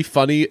pretty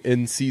funny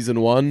in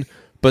season 1.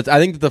 But I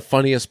think that the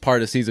funniest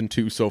part of season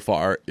 2 so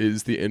far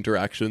is the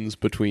interactions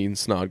between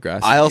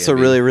Snodgrass. I and also Gamby.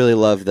 really, really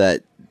love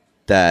that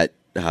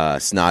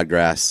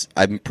Snodgrass.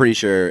 I'm pretty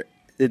sure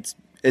it's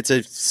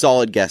a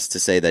solid guess to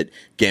say that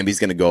Gamby's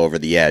going to go over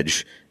the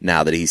edge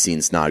now that he's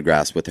seen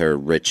Snodgrass with her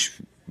rich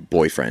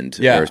boyfriend,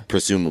 Yeah. or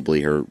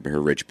presumably her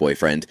rich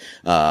boyfriend.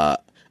 I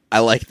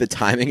like the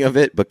timing of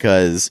it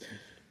because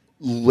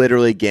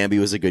literally Gamby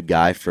was a good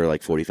guy for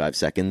like 45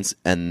 seconds,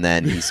 and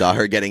then he saw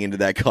her getting into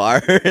that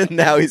car, and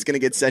now he's going to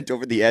get sent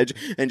over the edge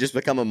and just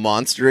become a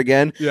monster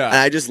again. Yeah. And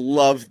I just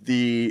love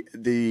the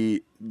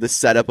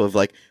setup of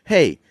like,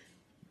 hey,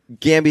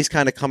 Gamby's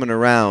kind of coming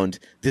around.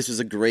 This was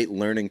a great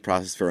learning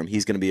process for him.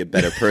 He's going to be a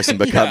better person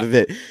because Yeah. of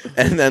it.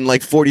 And then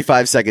like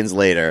 45 seconds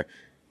later,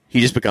 he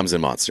just becomes a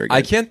monster again.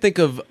 I can't think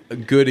of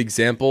good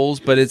examples,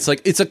 but it's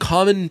a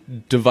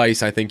common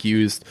device I think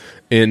used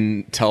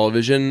in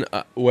television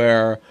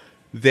where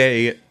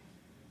they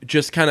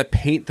just kind of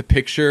paint the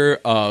picture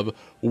of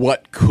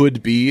what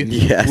could be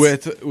Yes.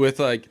 with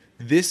like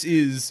this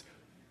is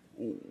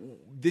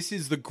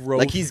the growth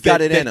Like he's got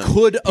that, it in that him.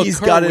 could occur He's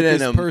got it with in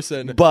this him,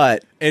 person,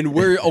 but and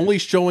we're only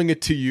showing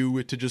it to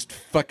you to just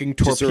fucking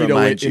Just to torpedo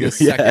remind it in you. a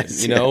second,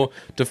 Yes, you know?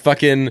 To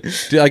fucking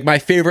like my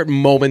favorite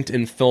moment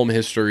in film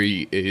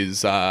history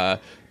is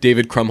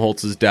David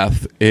Krumholtz's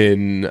death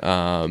in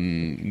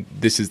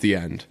This Is the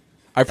End.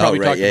 I've probably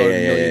right. talked Yeah, about yeah,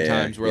 it a million yeah,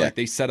 times where yeah. like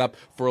they set up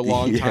for a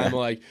long Yeah. time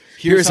like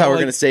here's how we're like-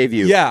 going to save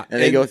you. Yeah, And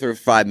they go through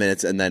 5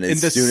 minutes, and then as and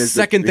the soon as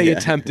second they yeah.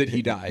 attempt it,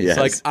 he dies. Yes.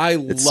 Like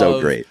It's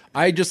so great.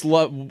 I just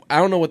love. I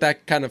don't know what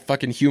that kind of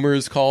fucking humor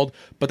is called,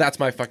 but that's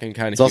my fucking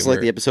kind of. It's also like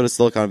the episode of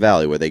Silicon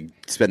Valley where they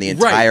spend the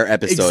entire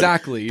episode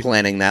exactly.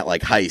 planning that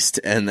like heist,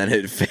 and then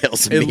it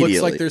fails It immediately.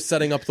 looks like they're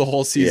setting up the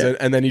whole season, Yeah.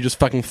 and then he just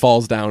fucking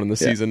falls down in the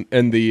Yeah. season,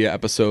 and the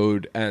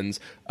episode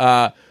ends.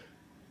 I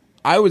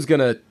was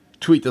gonna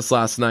tweet this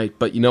last night,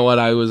 but you know what?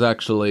 I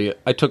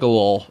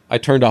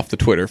turned off the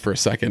Twitter for a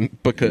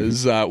second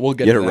because we'll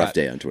get. You to had a that. rough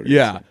day on Twitter.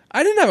 Yeah,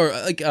 I didn't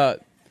have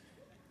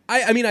I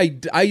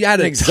had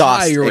an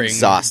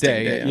exhausting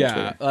day on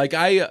yeah,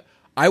 Twitter.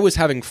 I was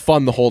having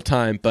fun the whole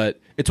time, but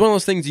it's one of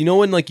those things,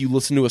 when like you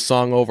listen to a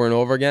song over and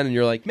over again and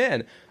you're like,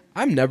 man,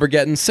 I'm never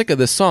getting sick of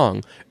this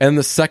song. And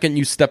the second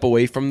you step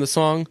away from the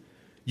song,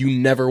 you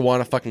never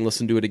want to fucking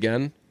listen to it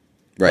again.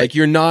 Right.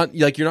 You're not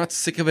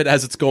sick of it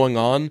as it's going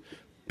on.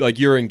 Like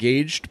you're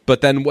engaged,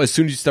 but then as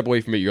soon as you step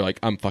away from it, you're like,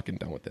 I'm fucking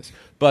done with this.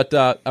 But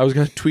I was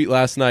going to tweet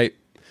last night.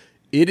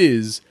 It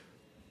is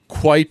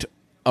quite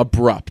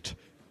abrupt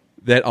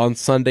that on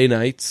Sunday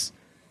nights,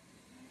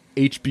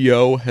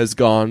 HBO has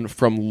gone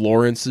from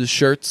Lawrence's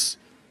shirts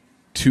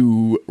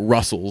to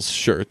Russell's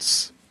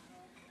shirts.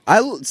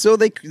 So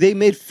they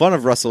made fun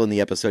of Russell in the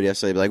episode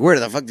yesterday. Like, where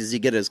the fuck does he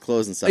get his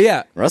clothes and stuff?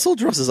 Yeah. Russell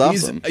dresses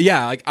awesome.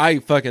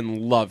 I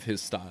fucking love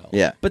his style.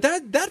 Yeah. But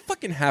that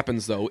fucking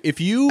happens, though.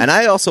 And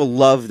I also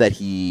love that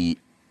he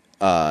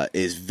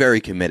is very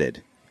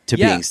committed to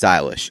being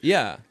stylish.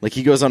 Yeah. Like,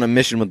 he goes on a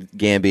mission with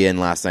Gambia in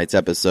last night's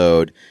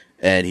episode,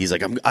 and he's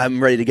like,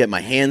 I'm ready to get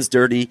my hands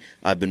dirty.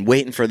 I've been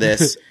waiting for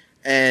this.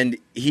 And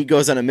he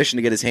goes on a mission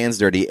to get his hands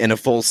dirty in a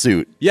full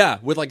suit. Yeah,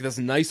 with like this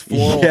nice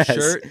floral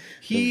shirt.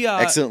 He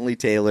excellently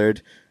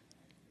tailored.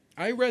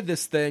 I read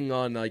this thing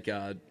on like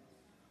I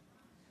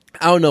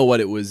don't know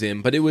what it was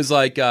in, but it was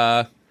like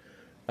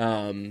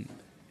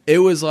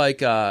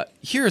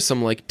here are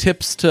some like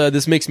tips to.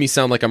 This makes me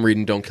sound like I'm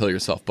reading Don't Kill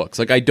Yourself books.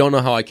 Like I don't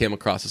know how I came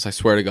across this. I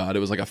swear to God, it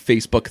was like a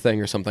Facebook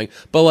thing or something.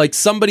 But like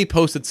somebody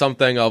posted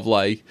something of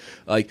like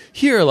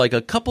here are like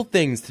a couple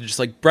things to just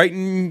like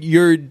brighten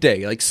your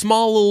day, like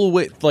small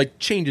little like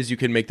changes you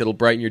can make that'll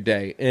brighten your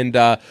day. And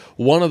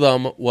one of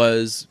them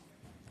was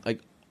like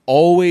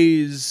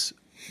always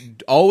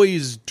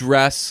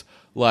dress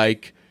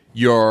like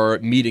you're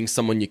meeting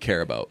someone you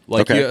care about.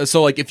 Like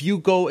so like if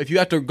you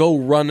have to go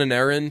run an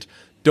errand,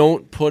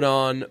 don't put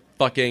on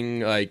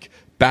fucking like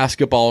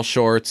basketball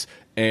shorts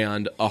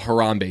and a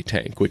Harambe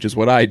tank, which is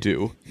what I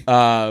do.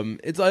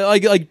 It's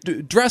like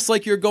dress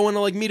like you're going to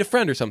like meet a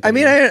friend or something. I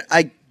mean,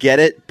 I get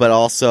it, but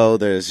also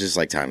there's just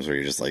like times where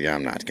you're just like,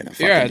 I'm not gonna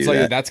fucking do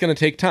that. That's gonna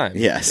take time.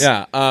 Yes.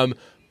 Yeah.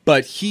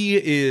 But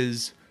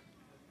he's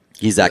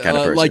that kind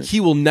of person. Like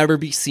he will never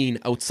be seen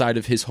outside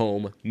of his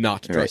home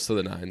not dressed to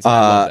the nines. I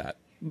love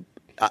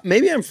that.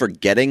 Maybe I'm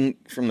forgetting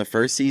from the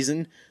first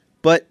season,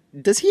 but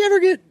does he ever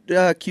get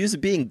accused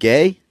of being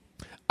gay?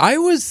 I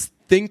was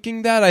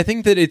thinking that. I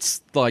think that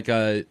it's like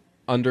a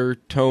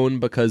undertone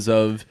because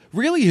of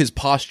really his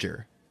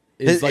posture.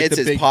 It's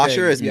his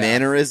posture, his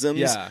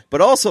mannerisms, but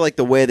also like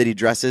the way that he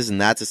dresses,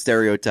 and that's a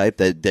stereotype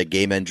that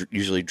gay men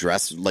usually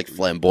dress like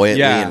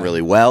flamboyantly and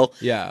really well.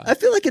 Yeah, I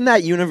feel like in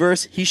that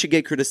universe, he should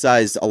get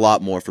criticized a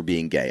lot more for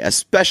being gay,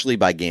 especially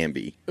by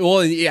Gambi.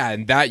 Well, yeah,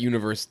 in that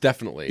universe,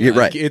 definitely. You're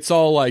right. It's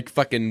all like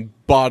fucking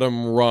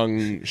bottom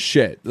rung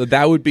shit.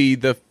 That would be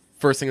the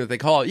first thing that they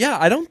call it. Yeah,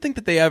 I don't think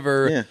that they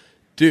ever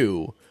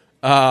do.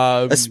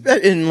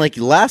 In like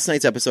last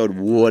night's episode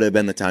would have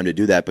been the time to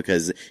do that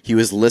because he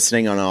was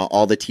listening on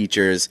all the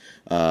teachers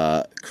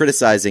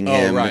criticizing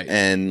him,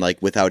 and like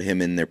without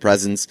him in their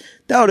presence,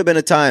 that would have been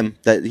a time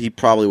that he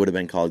probably would have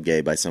been called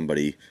gay by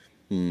somebody.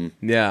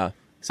 Yeah,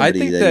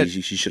 somebody I think that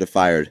he should have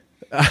fired.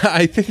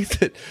 I think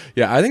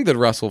that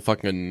Russell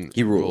fucking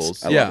he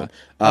rules. I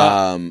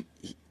love him.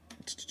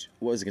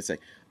 What was I gonna say?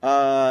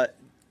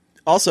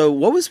 Also,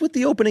 what was with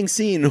the opening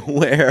scene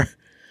where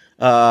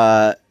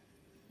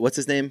what's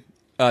his name?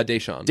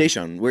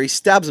 Deshaun, where he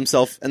stabs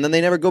himself, and then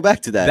they never go back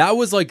to that. That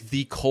was like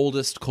the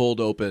coldest cold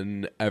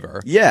open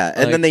ever. Yeah,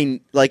 and then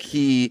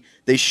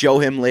they show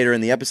him later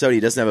in the episode. He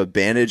doesn't have a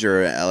bandage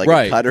or a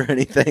cut or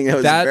anything. That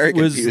was very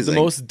confusing. Was the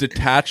most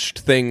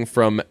detached thing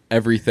from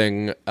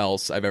everything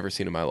else I've ever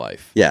seen in my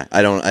life. Yeah,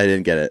 I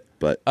didn't get it,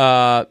 but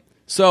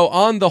so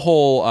on the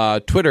whole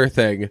Twitter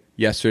thing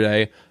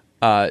yesterday,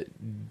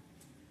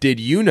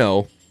 did you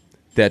know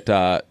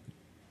that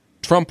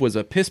Trump was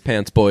a piss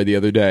pants boy the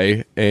other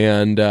day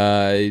and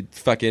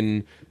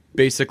fucking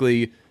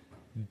basically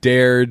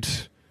dared,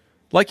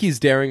 like he's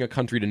daring a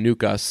country to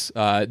nuke us,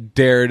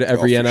 dared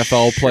every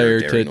NFL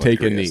player to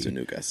take a knee. To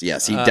nuke us.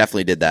 Yes, he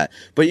definitely did that.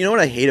 But you know what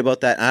I hate about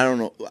that? I don't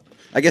know.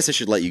 I guess I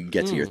should let you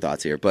get to your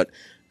thoughts here. But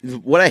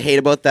what I hate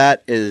about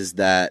that is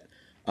that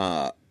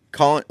Colin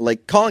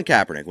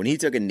Kaepernick, when he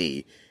took a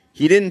knee,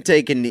 he didn't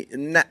take a knee.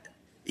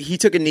 He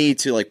took a knee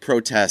to like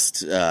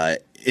protest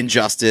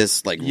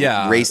injustice, like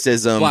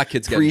racism, black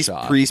kids getting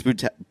shot, police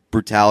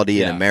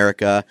brutality in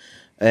America,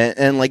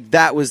 and like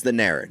that was the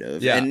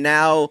narrative. Yeah. And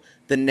now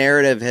the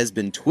narrative has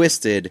been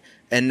twisted,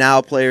 and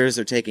now players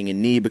are taking a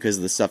knee because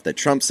of the stuff that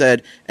Trump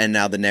said, and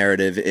now the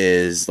narrative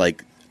is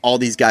like all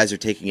these guys are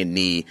taking a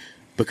knee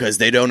because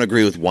they don't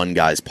agree with one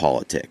guy's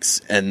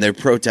politics, and they're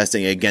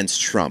protesting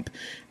against Trump,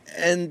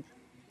 and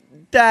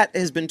that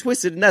has been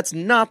twisted, and that's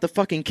not the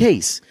fucking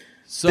case.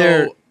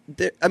 So.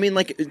 I mean,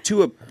 like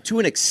to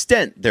an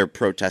extent, they're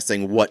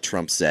protesting what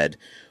Trump said,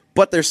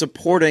 but they're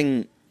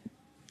supporting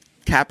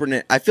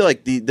Kaepernick. I feel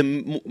like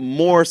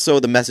more so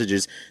the message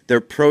is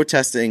they're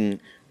protesting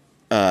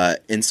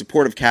in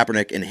support of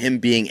Kaepernick and him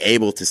being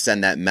able to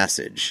send that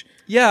message.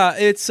 Yeah,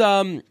 it's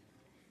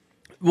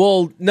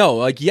well, no,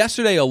 like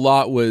yesterday it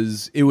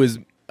was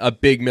a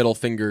big middle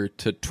finger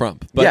to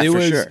Trump. But Yeah, it for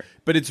was sure.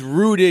 But it's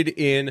rooted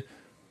in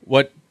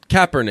what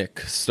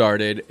Kaepernick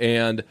started,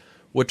 and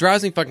what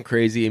drives me fucking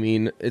crazy, I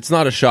mean, it's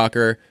not a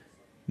shocker.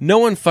 No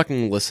one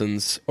fucking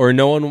listens, or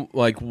no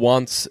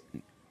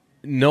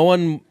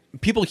one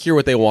people hear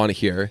what they want to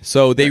hear.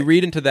 So they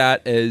read into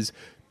that as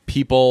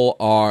people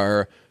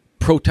are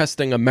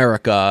protesting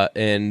America,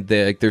 and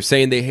they're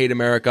saying they hate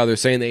America, they're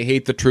saying they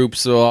hate the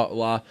troops, blah,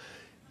 blah.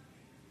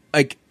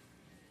 Like,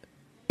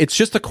 it's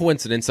just a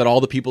coincidence that all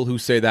the people who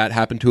say that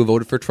happen to have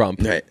voted for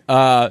Trump. Right.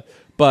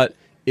 But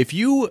if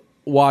you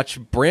watch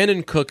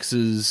Brandon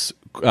Cooks's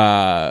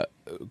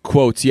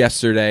quotes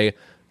yesterday,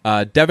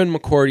 Devin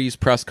McCourty's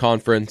press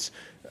conference,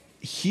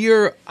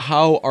 hear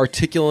how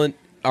articulate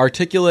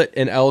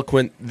and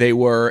eloquent they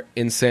were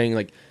in saying,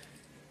 like,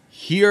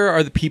 here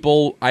are the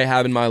people I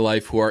have in my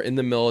life who are in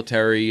the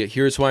military.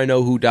 Here's who I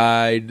know who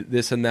died,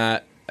 this and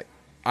that.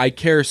 I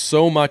care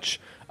so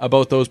much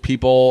about those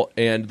people,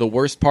 and the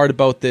worst part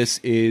about this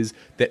is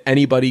that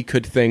anybody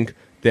could think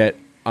that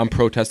I'm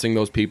protesting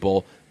those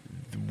people.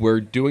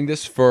 We're doing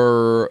this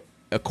for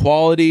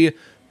equality.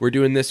 We're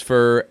doing this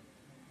for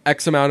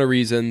X amount of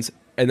reasons,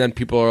 and then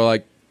people are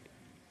like,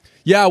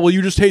 yeah, well,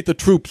 you just hate the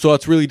troops, so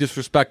it's really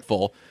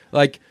disrespectful.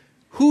 Like,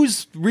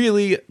 who's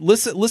really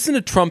listen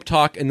to Trump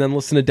talk and then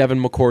listen to Devin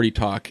McCourty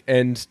talk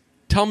and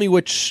tell me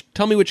which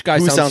guy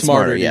Who sounds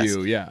smarter to yes.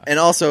 you. Yeah. And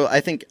also,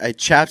 I think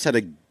Chaps had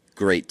a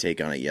great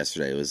take on it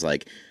yesterday. It was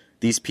like,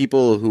 these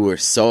people who are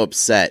so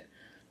upset,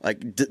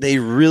 like, they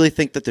really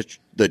think that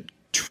the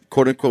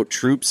quote unquote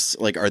troops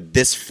like are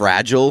this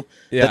fragile,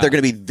 Yeah. that they're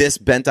going to be this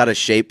bent out of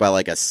shape by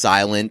like a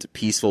silent,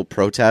 peaceful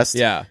protest.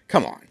 Yeah.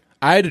 Come on.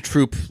 I had a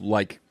troop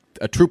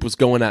was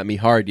going at me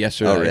hard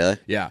yesterday. Oh, really?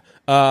 Yeah.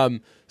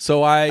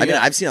 So I mean,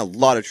 I've seen a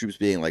lot of troops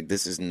being like,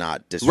 "This is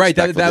not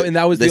disrespectful." Right, and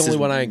that was the This only is-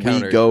 one I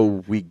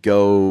encountered. We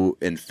go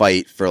and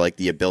fight for like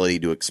the ability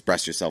to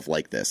express yourself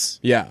like this.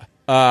 Yeah.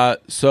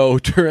 So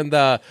during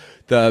the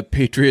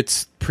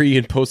Patriots pre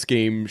and post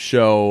game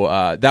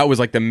show, that was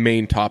like the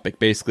main topic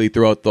basically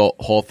throughout the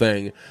whole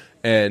thing.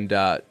 And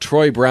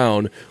Troy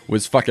Brown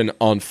was fucking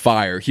on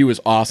fire. He was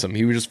awesome.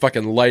 He was just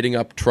fucking lighting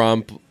up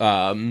Trump.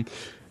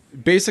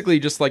 Basically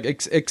just like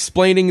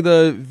explaining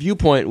the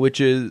viewpoint, which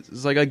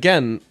is like,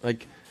 again,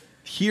 like,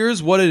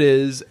 here's what it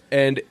is,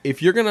 and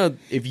if you're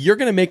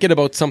gonna make it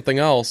about something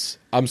else,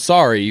 I'm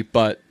sorry,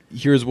 but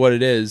here's what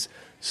it is.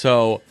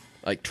 So,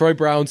 like, Troy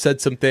Brown said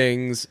some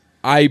things.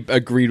 I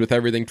agreed with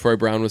everything Troy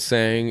Brown was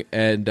saying,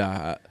 and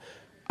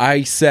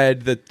I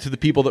said that to the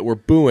people that were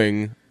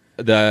booing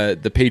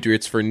the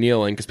Patriots for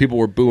kneeling, because people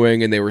were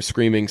booing and they were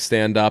screaming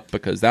 "Stand up,"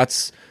 because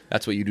that's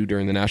what you do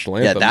during the national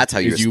anthem. Yeah, that's how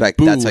you is respect.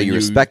 boo That's how when you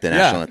respect the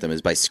national yeah. anthem,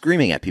 is by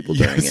screaming at people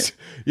during it.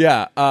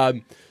 Yeah.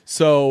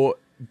 So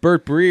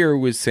Bert Breer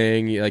was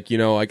saying, like, you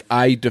know, like,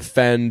 I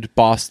defend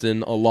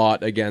Boston a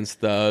lot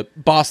against the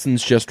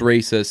Boston's just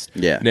racist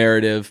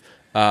narrative,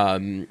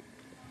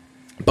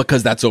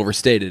 because that's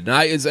overstated.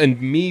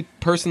 And me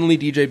personally,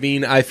 DJ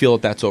Bean, I feel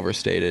that that's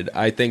overstated.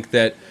 I think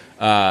that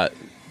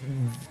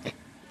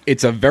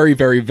it's a very,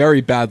 very,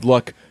 very bad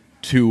look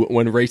to,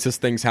 when racist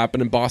things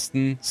happen in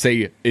Boston,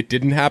 say it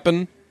didn't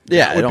happen.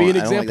 Yeah, that would be an I don't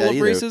like example that of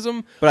either.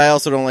 racism. But I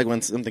also don't like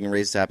when something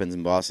racist happens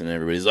in Boston and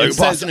everybody's like, It says,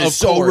 "Boston is of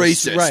so course.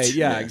 racist." Right,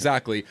 yeah,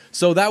 exactly.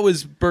 So that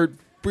was Bert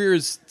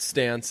Breer's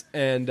stance,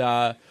 and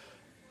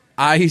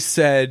I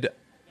said,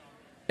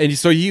 and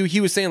so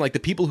he was saying, like, the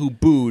people who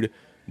booed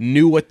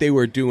knew what they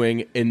were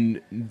doing,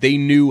 and they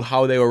knew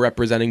how they were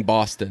representing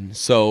Boston.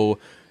 So,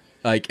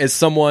 like, as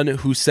someone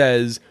who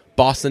says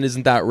Boston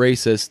isn't that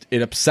racist,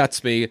 it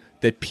upsets me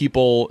that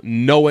people,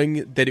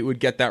 knowing that it would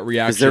get that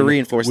reaction, they're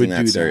reinforcing would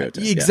that do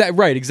stereotype,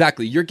 Right,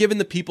 exactly. You're giving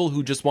the people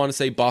who just want to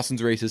say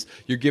Boston's racist,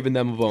 you're giving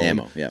them a vote.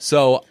 Ammo, yeah.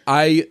 So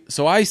I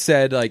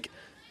said, like,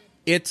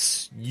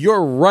 it's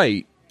your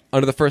right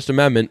under the First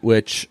Amendment,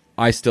 which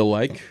I still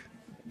like.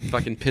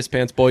 Fucking Piss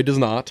Pants Boy does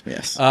not.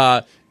 Yes.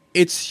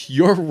 It's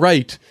your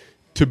right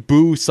to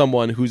boo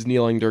someone who's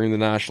kneeling during the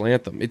national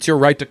anthem. It's your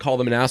right to call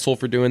them an asshole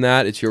for doing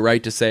that. It's your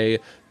right to say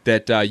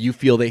that you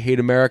feel they hate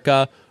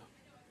America.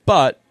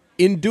 But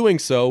in doing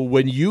so,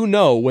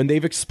 when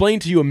they've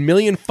explained to you a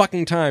million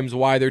fucking times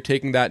why they're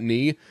taking that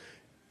knee,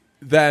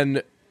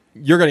 then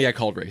you're going to get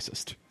called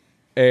racist.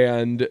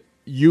 And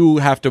you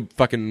have to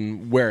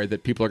fucking wear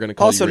that people are going to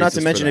call you racist. Also, not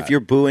to mention, for if that. you're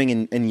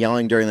booing and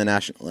yelling during the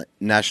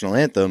national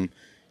anthem,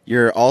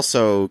 you're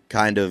also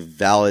kind of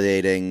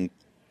validating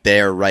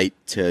their right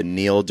to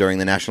kneel during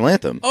the national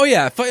anthem. Oh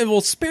yeah,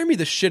 well, spare me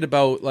the shit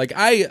about, like,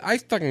 I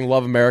fucking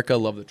love America,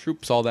 love the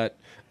troops, all that.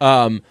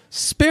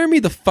 Spare me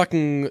the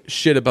fucking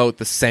shit about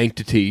the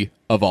sanctity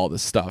of all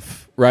this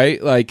stuff,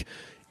 right? Like,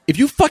 if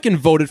you fucking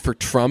voted for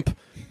Trump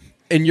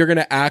and you're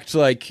gonna act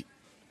like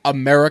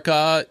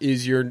America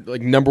is your,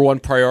 like, number one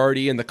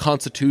priority and the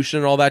Constitution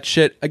and all that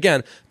shit,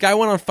 again, guy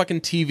went on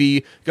fucking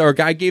TV, or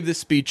guy gave this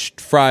speech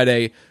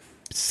Friday,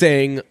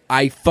 saying,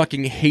 I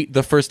fucking hate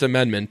the First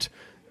Amendment,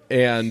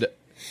 and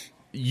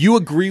you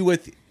agree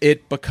with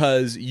it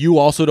because you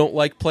also don't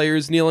like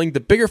players kneeling. The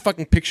bigger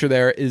fucking picture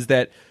there is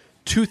that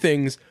two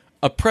things: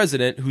 a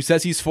president who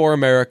says he's for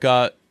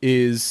America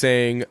is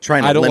saying,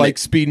 Trying to I don't limit- like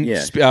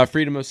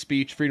freedom of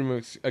speech, freedom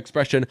of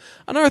expression.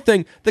 Another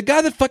thing, the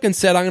guy that fucking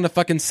said, I'm going to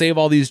fucking save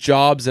all these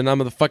jobs and I'm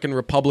the fucking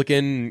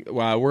Republican,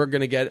 we're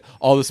going to get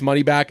all this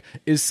money back,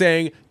 is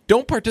saying,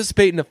 don't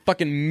participate in a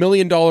fucking $1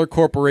 million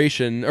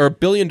corporation or $1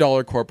 billion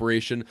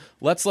corporation.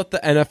 Let's let the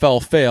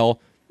NFL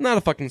fail. Not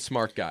a fucking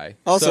smart guy.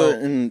 Also, So-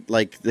 and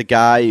like the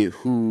guy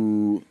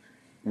who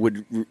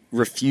would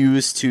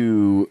refuse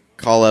to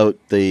call out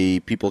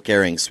the people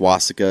carrying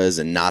swastikas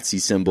and Nazi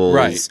symbols,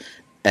 Right.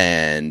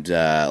 and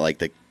like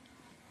the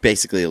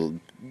basically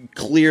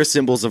clear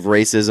symbols of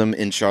racism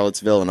in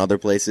Charlottesville and other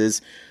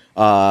places,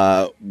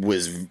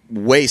 was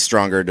way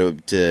stronger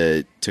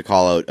to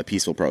call out a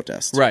peaceful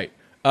protest. Right.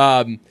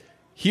 So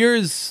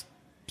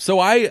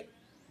I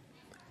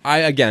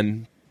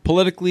again,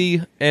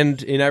 politically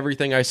and in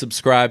everything, I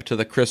subscribe to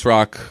the Chris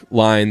Rock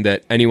line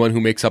that anyone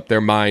who makes up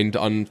their mind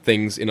on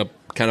things in a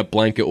kind of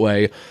blanket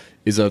way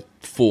is a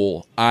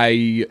fool.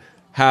 I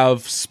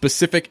have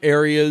specific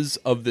areas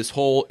of this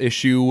whole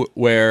issue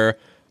where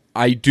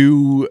I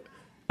do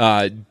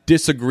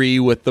disagree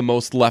with the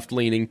most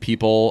left-leaning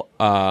people.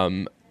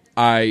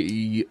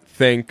 I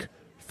think,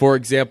 for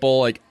example,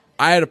 like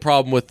I had a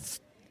problem with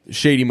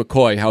Shady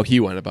McCoy, how he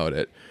went about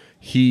it.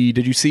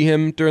 Did you see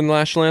him during the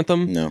national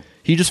anthem? No.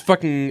 He just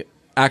fucking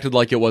acted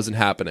like it wasn't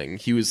happening.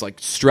 He was like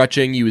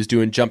stretching, he was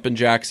doing jumping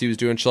jacks, he was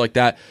doing shit like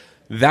that.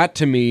 That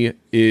to me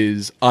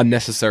is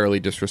unnecessarily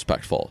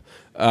disrespectful.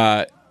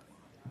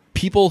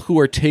 People who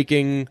are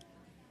taking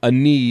a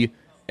knee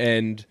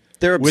and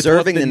They're with what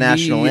observing the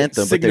national knee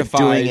anthem, but they're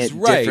doing it signifies,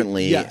 right,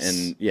 differently. yes.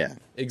 And yeah,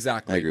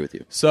 Exactly. I agree with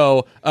you.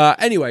 So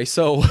anyway,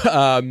 so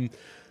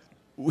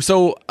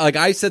like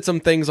I said some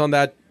things on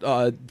that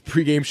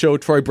pregame show.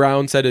 Troy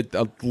Brown said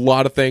a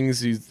lot of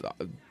things. He's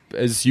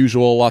as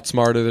usual a lot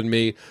smarter than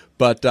me,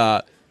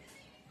 but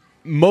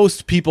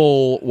most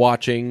people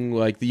watching,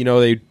 like, you know,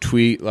 they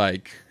tweet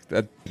like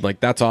that, like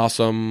that's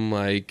awesome,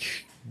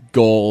 like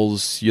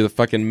goals, you're the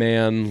fucking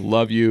man,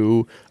 love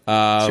you.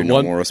 That's your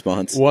normal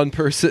response. One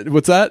person,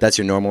 what's that? That's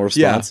your normal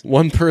response. Yeah,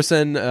 one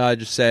person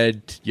just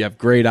said you have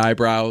great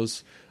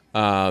eyebrows.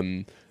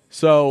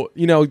 So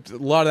you know, a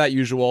lot of that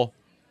usual,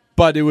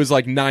 but it was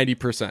like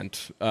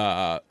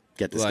 90%.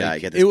 Get this like, guy,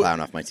 get this clown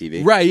off my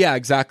TV. Right? Yeah,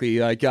 exactly.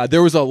 Like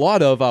there was a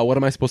lot of what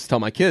am I supposed to tell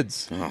my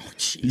kids? Oh,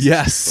 Jesus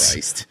Yes,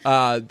 Christ.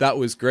 that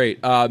was great.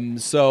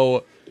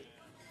 So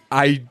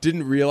I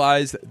didn't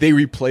realize they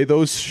replay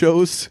those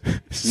shows.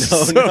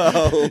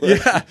 No.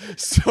 Yeah,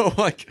 so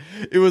like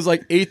it was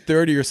like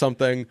 8:30 or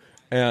something,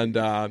 and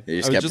I was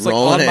just kept just like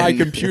on rolling my in.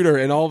 computer,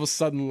 and all of a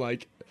sudden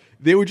like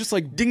they would just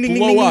like Ding, ding,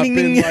 blow ding, up ding,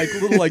 in ding. like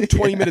little like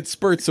 20-minute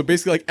spurts. So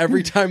basically, like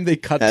every time they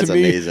cut That's to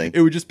me, amazing.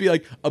 it would just be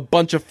like a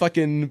bunch of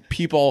fucking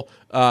people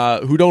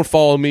who don't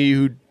follow me,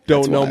 who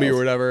don't That's know me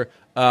or wild.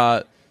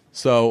 whatever.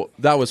 So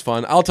that was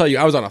fun. I'll tell you,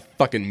 I was on a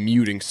fucking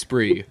muting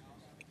spree.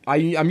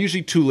 I'm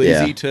usually too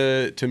lazy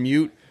to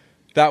mute.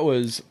 I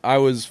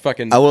was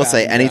fucking. I will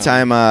say, batting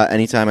down.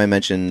 anytime I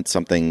mention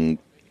something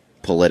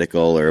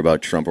political or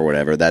about Trump or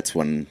whatever, that's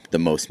when the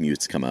most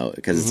mutes come out,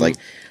 because it's like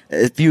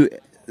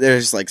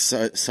there's like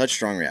such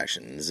strong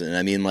reactions. And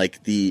I mean, like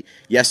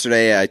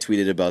yesterday I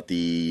tweeted about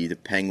the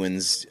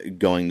Penguins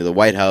going to the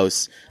White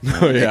House,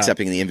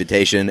 accepting the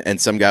invitation, and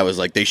some guy was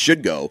like, they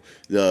should go.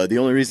 The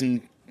only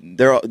reason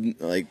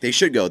they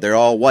should go. They're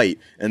all white,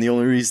 and the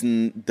only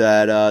reason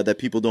that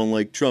people don't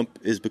like Trump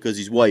is because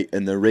he's white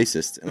and they're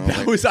racist. And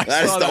I was like,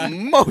 that is the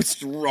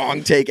most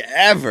wrong take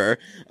ever.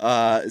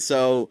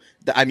 So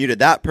I muted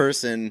that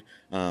person.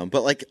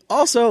 But like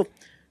also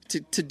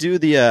to do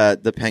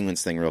the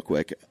Penguins thing real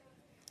quick,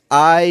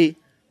 I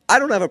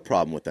don't have a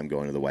problem with them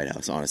going to the White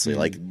House. Honestly,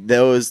 like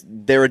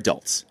they're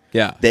adults.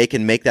 Yeah, they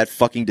can make that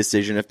fucking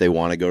decision if they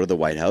want to go to the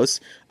White House.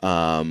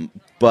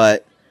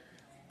 But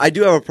I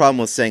do have a problem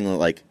with saying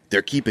like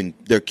they're keeping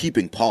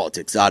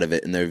politics out of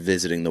it and they're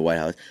visiting the White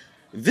House.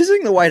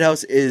 Visiting the White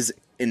House is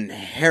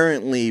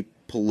inherently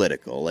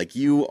political. Like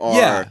you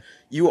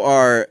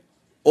are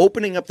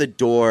opening up the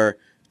door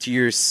to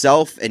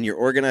yourself and your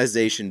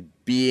organization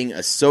being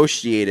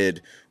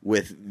associated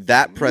with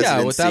that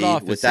presidency, with that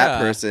office, with that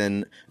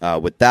person,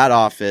 with that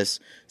office.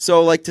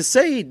 So like to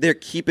say they're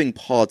keeping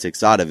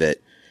politics out of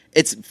it,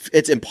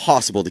 it's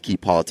impossible to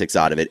keep politics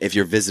out of it if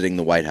you're visiting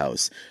the White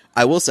House.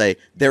 I will say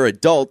they're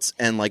adults,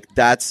 and like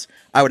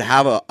I would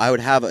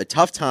have a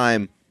tough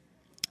time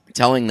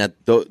telling that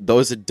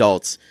those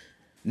adults,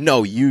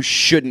 no, you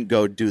shouldn't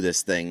go do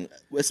this thing,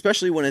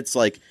 especially when it's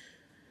like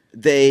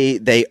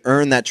they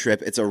earn that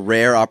trip. It's a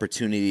rare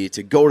opportunity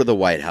to go to the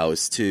White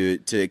House to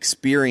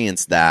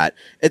experience that.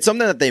 It's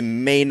something that they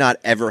may not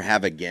ever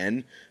have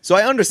again. So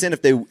I understand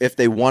if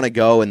they want to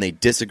go and they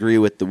disagree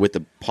with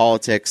the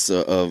politics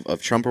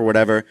of Trump or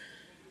whatever.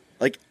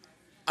 Like,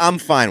 I'm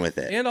fine with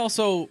it. and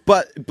also,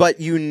 But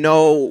you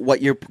know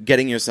what you're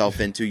getting yourself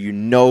into. You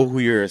know who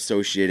you're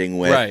associating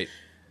with. right.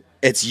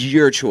 it's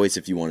your choice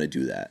if you want to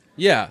do that.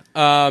 Yeah.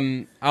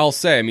 I'll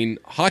say, I mean,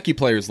 hockey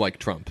players like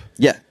Trump.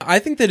 Yeah. I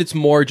think that it's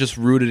more just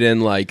rooted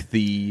in like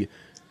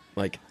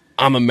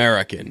I'm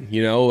American,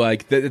 you know,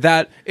 like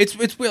that. It's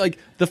weird. Like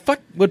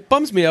what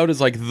bums me out is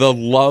like the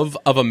love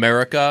of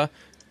America,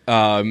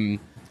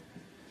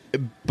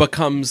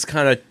 becomes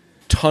kind of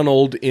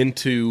tunneled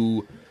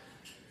into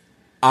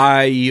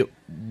I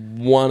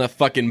want to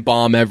fucking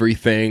bomb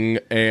everything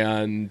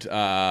and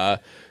the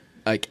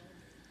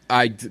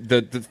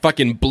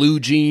fucking blue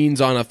jeans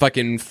on a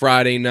fucking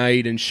Friday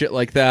night and shit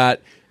like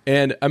that.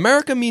 And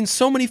America means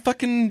so many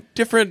fucking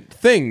different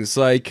things,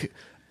 like.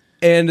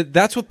 And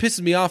that's what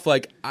pisses me off.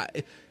 Like,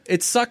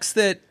 it sucks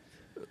that,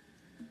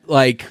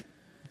 like,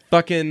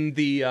 fucking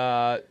the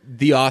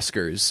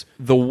Oscars,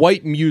 the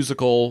White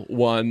musical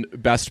won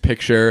Best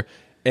Picture,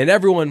 and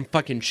everyone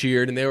fucking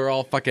cheered, and they were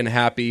all fucking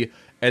happy.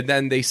 And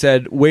then they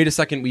said, "Wait a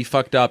second, we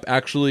fucked up.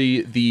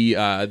 Actually,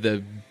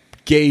 the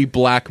gay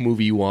black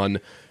movie won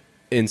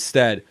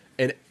instead."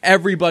 And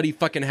everybody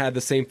fucking had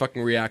the same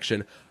fucking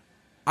reaction.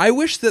 I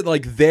wish that,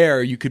 like,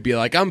 there you could be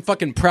like, I'm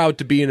fucking proud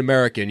to be an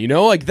American, you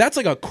know? Like, that's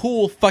like a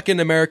cool fucking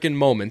American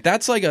moment.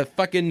 That's like a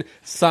fucking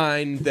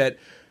sign that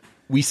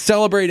we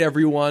celebrate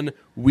everyone.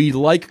 We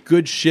like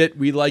good shit.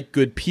 We like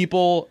good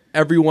people.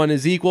 Everyone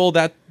is equal.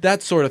 That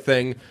sort of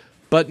thing.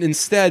 But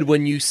instead,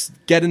 when you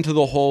get into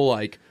the whole,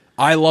 like,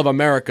 I love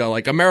America,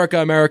 like, America,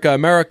 America,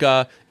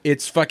 America,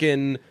 it's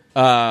fucking...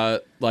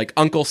 like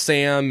Uncle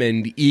Sam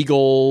and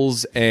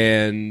Eagles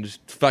and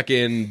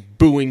fucking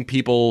booing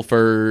people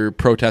for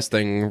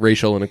protesting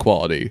racial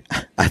inequality.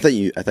 I thought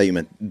you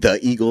meant the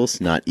Eagles,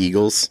 not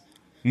Eagles.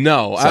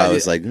 No, So I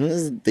was like,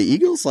 the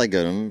Eagles, like,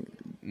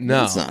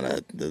 no, it's not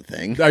the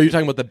thing. Are you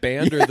talking about the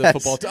band or the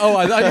football team? Oh,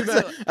 I thought you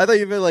meant. I thought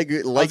you meant like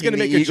liking the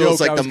make a Eagles,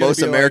 joke. like the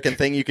most American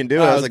thing you can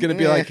do. I was like, going to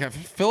be like,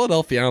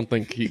 Philadelphia. I don't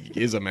think he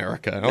is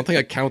America. I don't think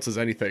it counts as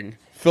anything.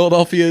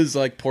 Philadelphia is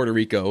like Puerto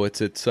Rico.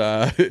 It's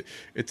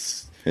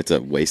it's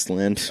a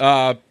wasteland.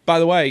 By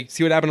the way,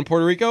 see what happened in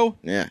Puerto Rico?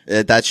 Yeah,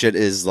 that shit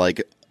is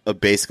like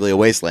basically a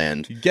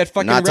wasteland. Get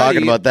fucking Not ready.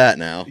 talking about that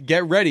now.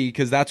 Get ready,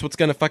 because that's what's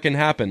going to fucking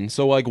happen.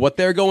 So, like, what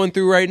they're going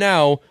through right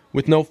now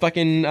with no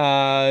fucking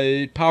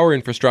power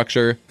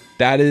infrastructure,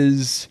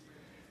 that's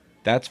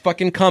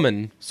fucking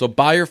coming. So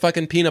buy your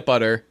fucking peanut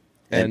butter.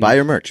 And buy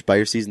your merch. Buy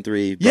your Season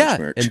 3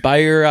 merch. And buy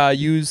your,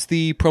 use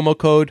the promo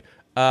code.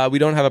 We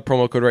don't have a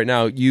promo code right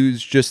now.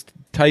 Just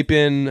type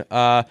in,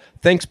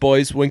 thanks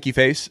boys, winky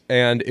face,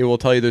 and it will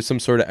tell you there's some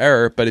sort of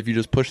error. But if you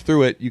just push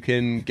through it, you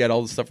can get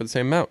all the stuff for the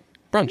same amount.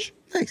 Brunch.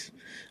 Thanks.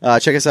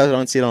 Check us out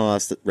on See It On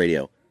Us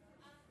Radio.